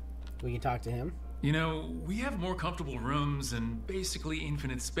 We can talk to him. You know, we have more comfortable rooms and basically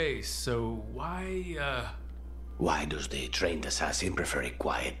infinite space, so why, Why does the trained assassin prefer a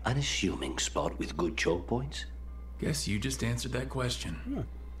quiet, unassuming spot with good choke points? Guess you just answered that question.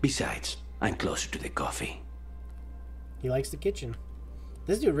 Besides, I'm closer to the coffee. He likes the kitchen.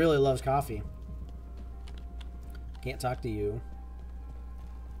 This dude really loves coffee. Can't talk to you.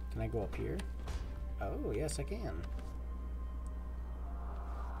 Can I go up here? Oh, yes, I can.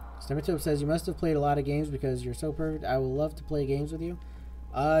 Stematope says, you must have played a lot of games because you're so perfect. I would love to play games with you.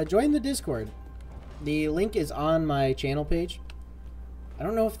 Join the Discord. The link is on my channel page. I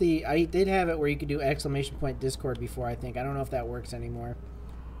don't know if I did have it where you could do ! Discord before, I think. I don't know if that works anymore.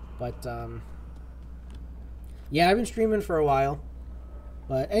 But, yeah, I've been streaming for a while.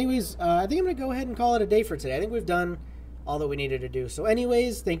 But anyways, I think I'm going to go ahead and call it a day for today. I think we've done all that we needed to do. So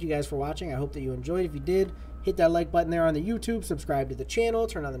anyways, thank you guys for watching. I hope that you enjoyed. If you did, hit that like button there on the YouTube, subscribe to the channel,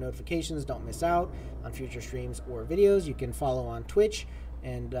 turn on the notifications, don't miss out on future streams or videos. You can follow on Twitch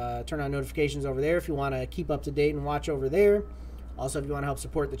and turn on notifications over there if you want to keep up to date and watch over there. Also, if you want to help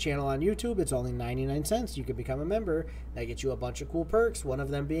support the channel on YouTube, it's only 99 cents. You can become a member. That gets you a bunch of cool perks, one of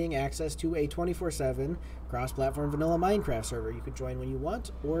them being access to a 24/7 cross-platform vanilla Minecraft server. You can join when you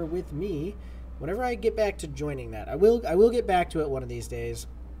want or with me whenever I get back to joining that. I will get back to it one of these days.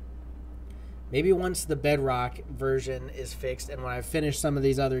 Maybe once the Bedrock version is fixed and when I've finished some of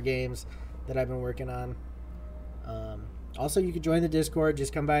these other games that I've been working on. Also, you can join the Discord.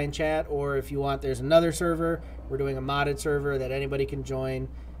 Just come by and chat. Or if you want, there's another server. We're doing a modded server that anybody can join.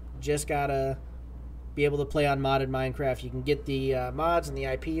 Just got to be able to play on modded Minecraft. You can get the mods and the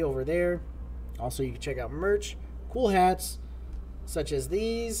IP over there. Also, you can check out merch. Cool hats, such as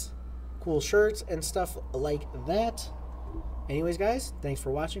these. Cool shirts and stuff like that. Anyways, guys, thanks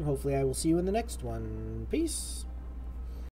for watching. Hopefully, I will see you in the next one. Peace.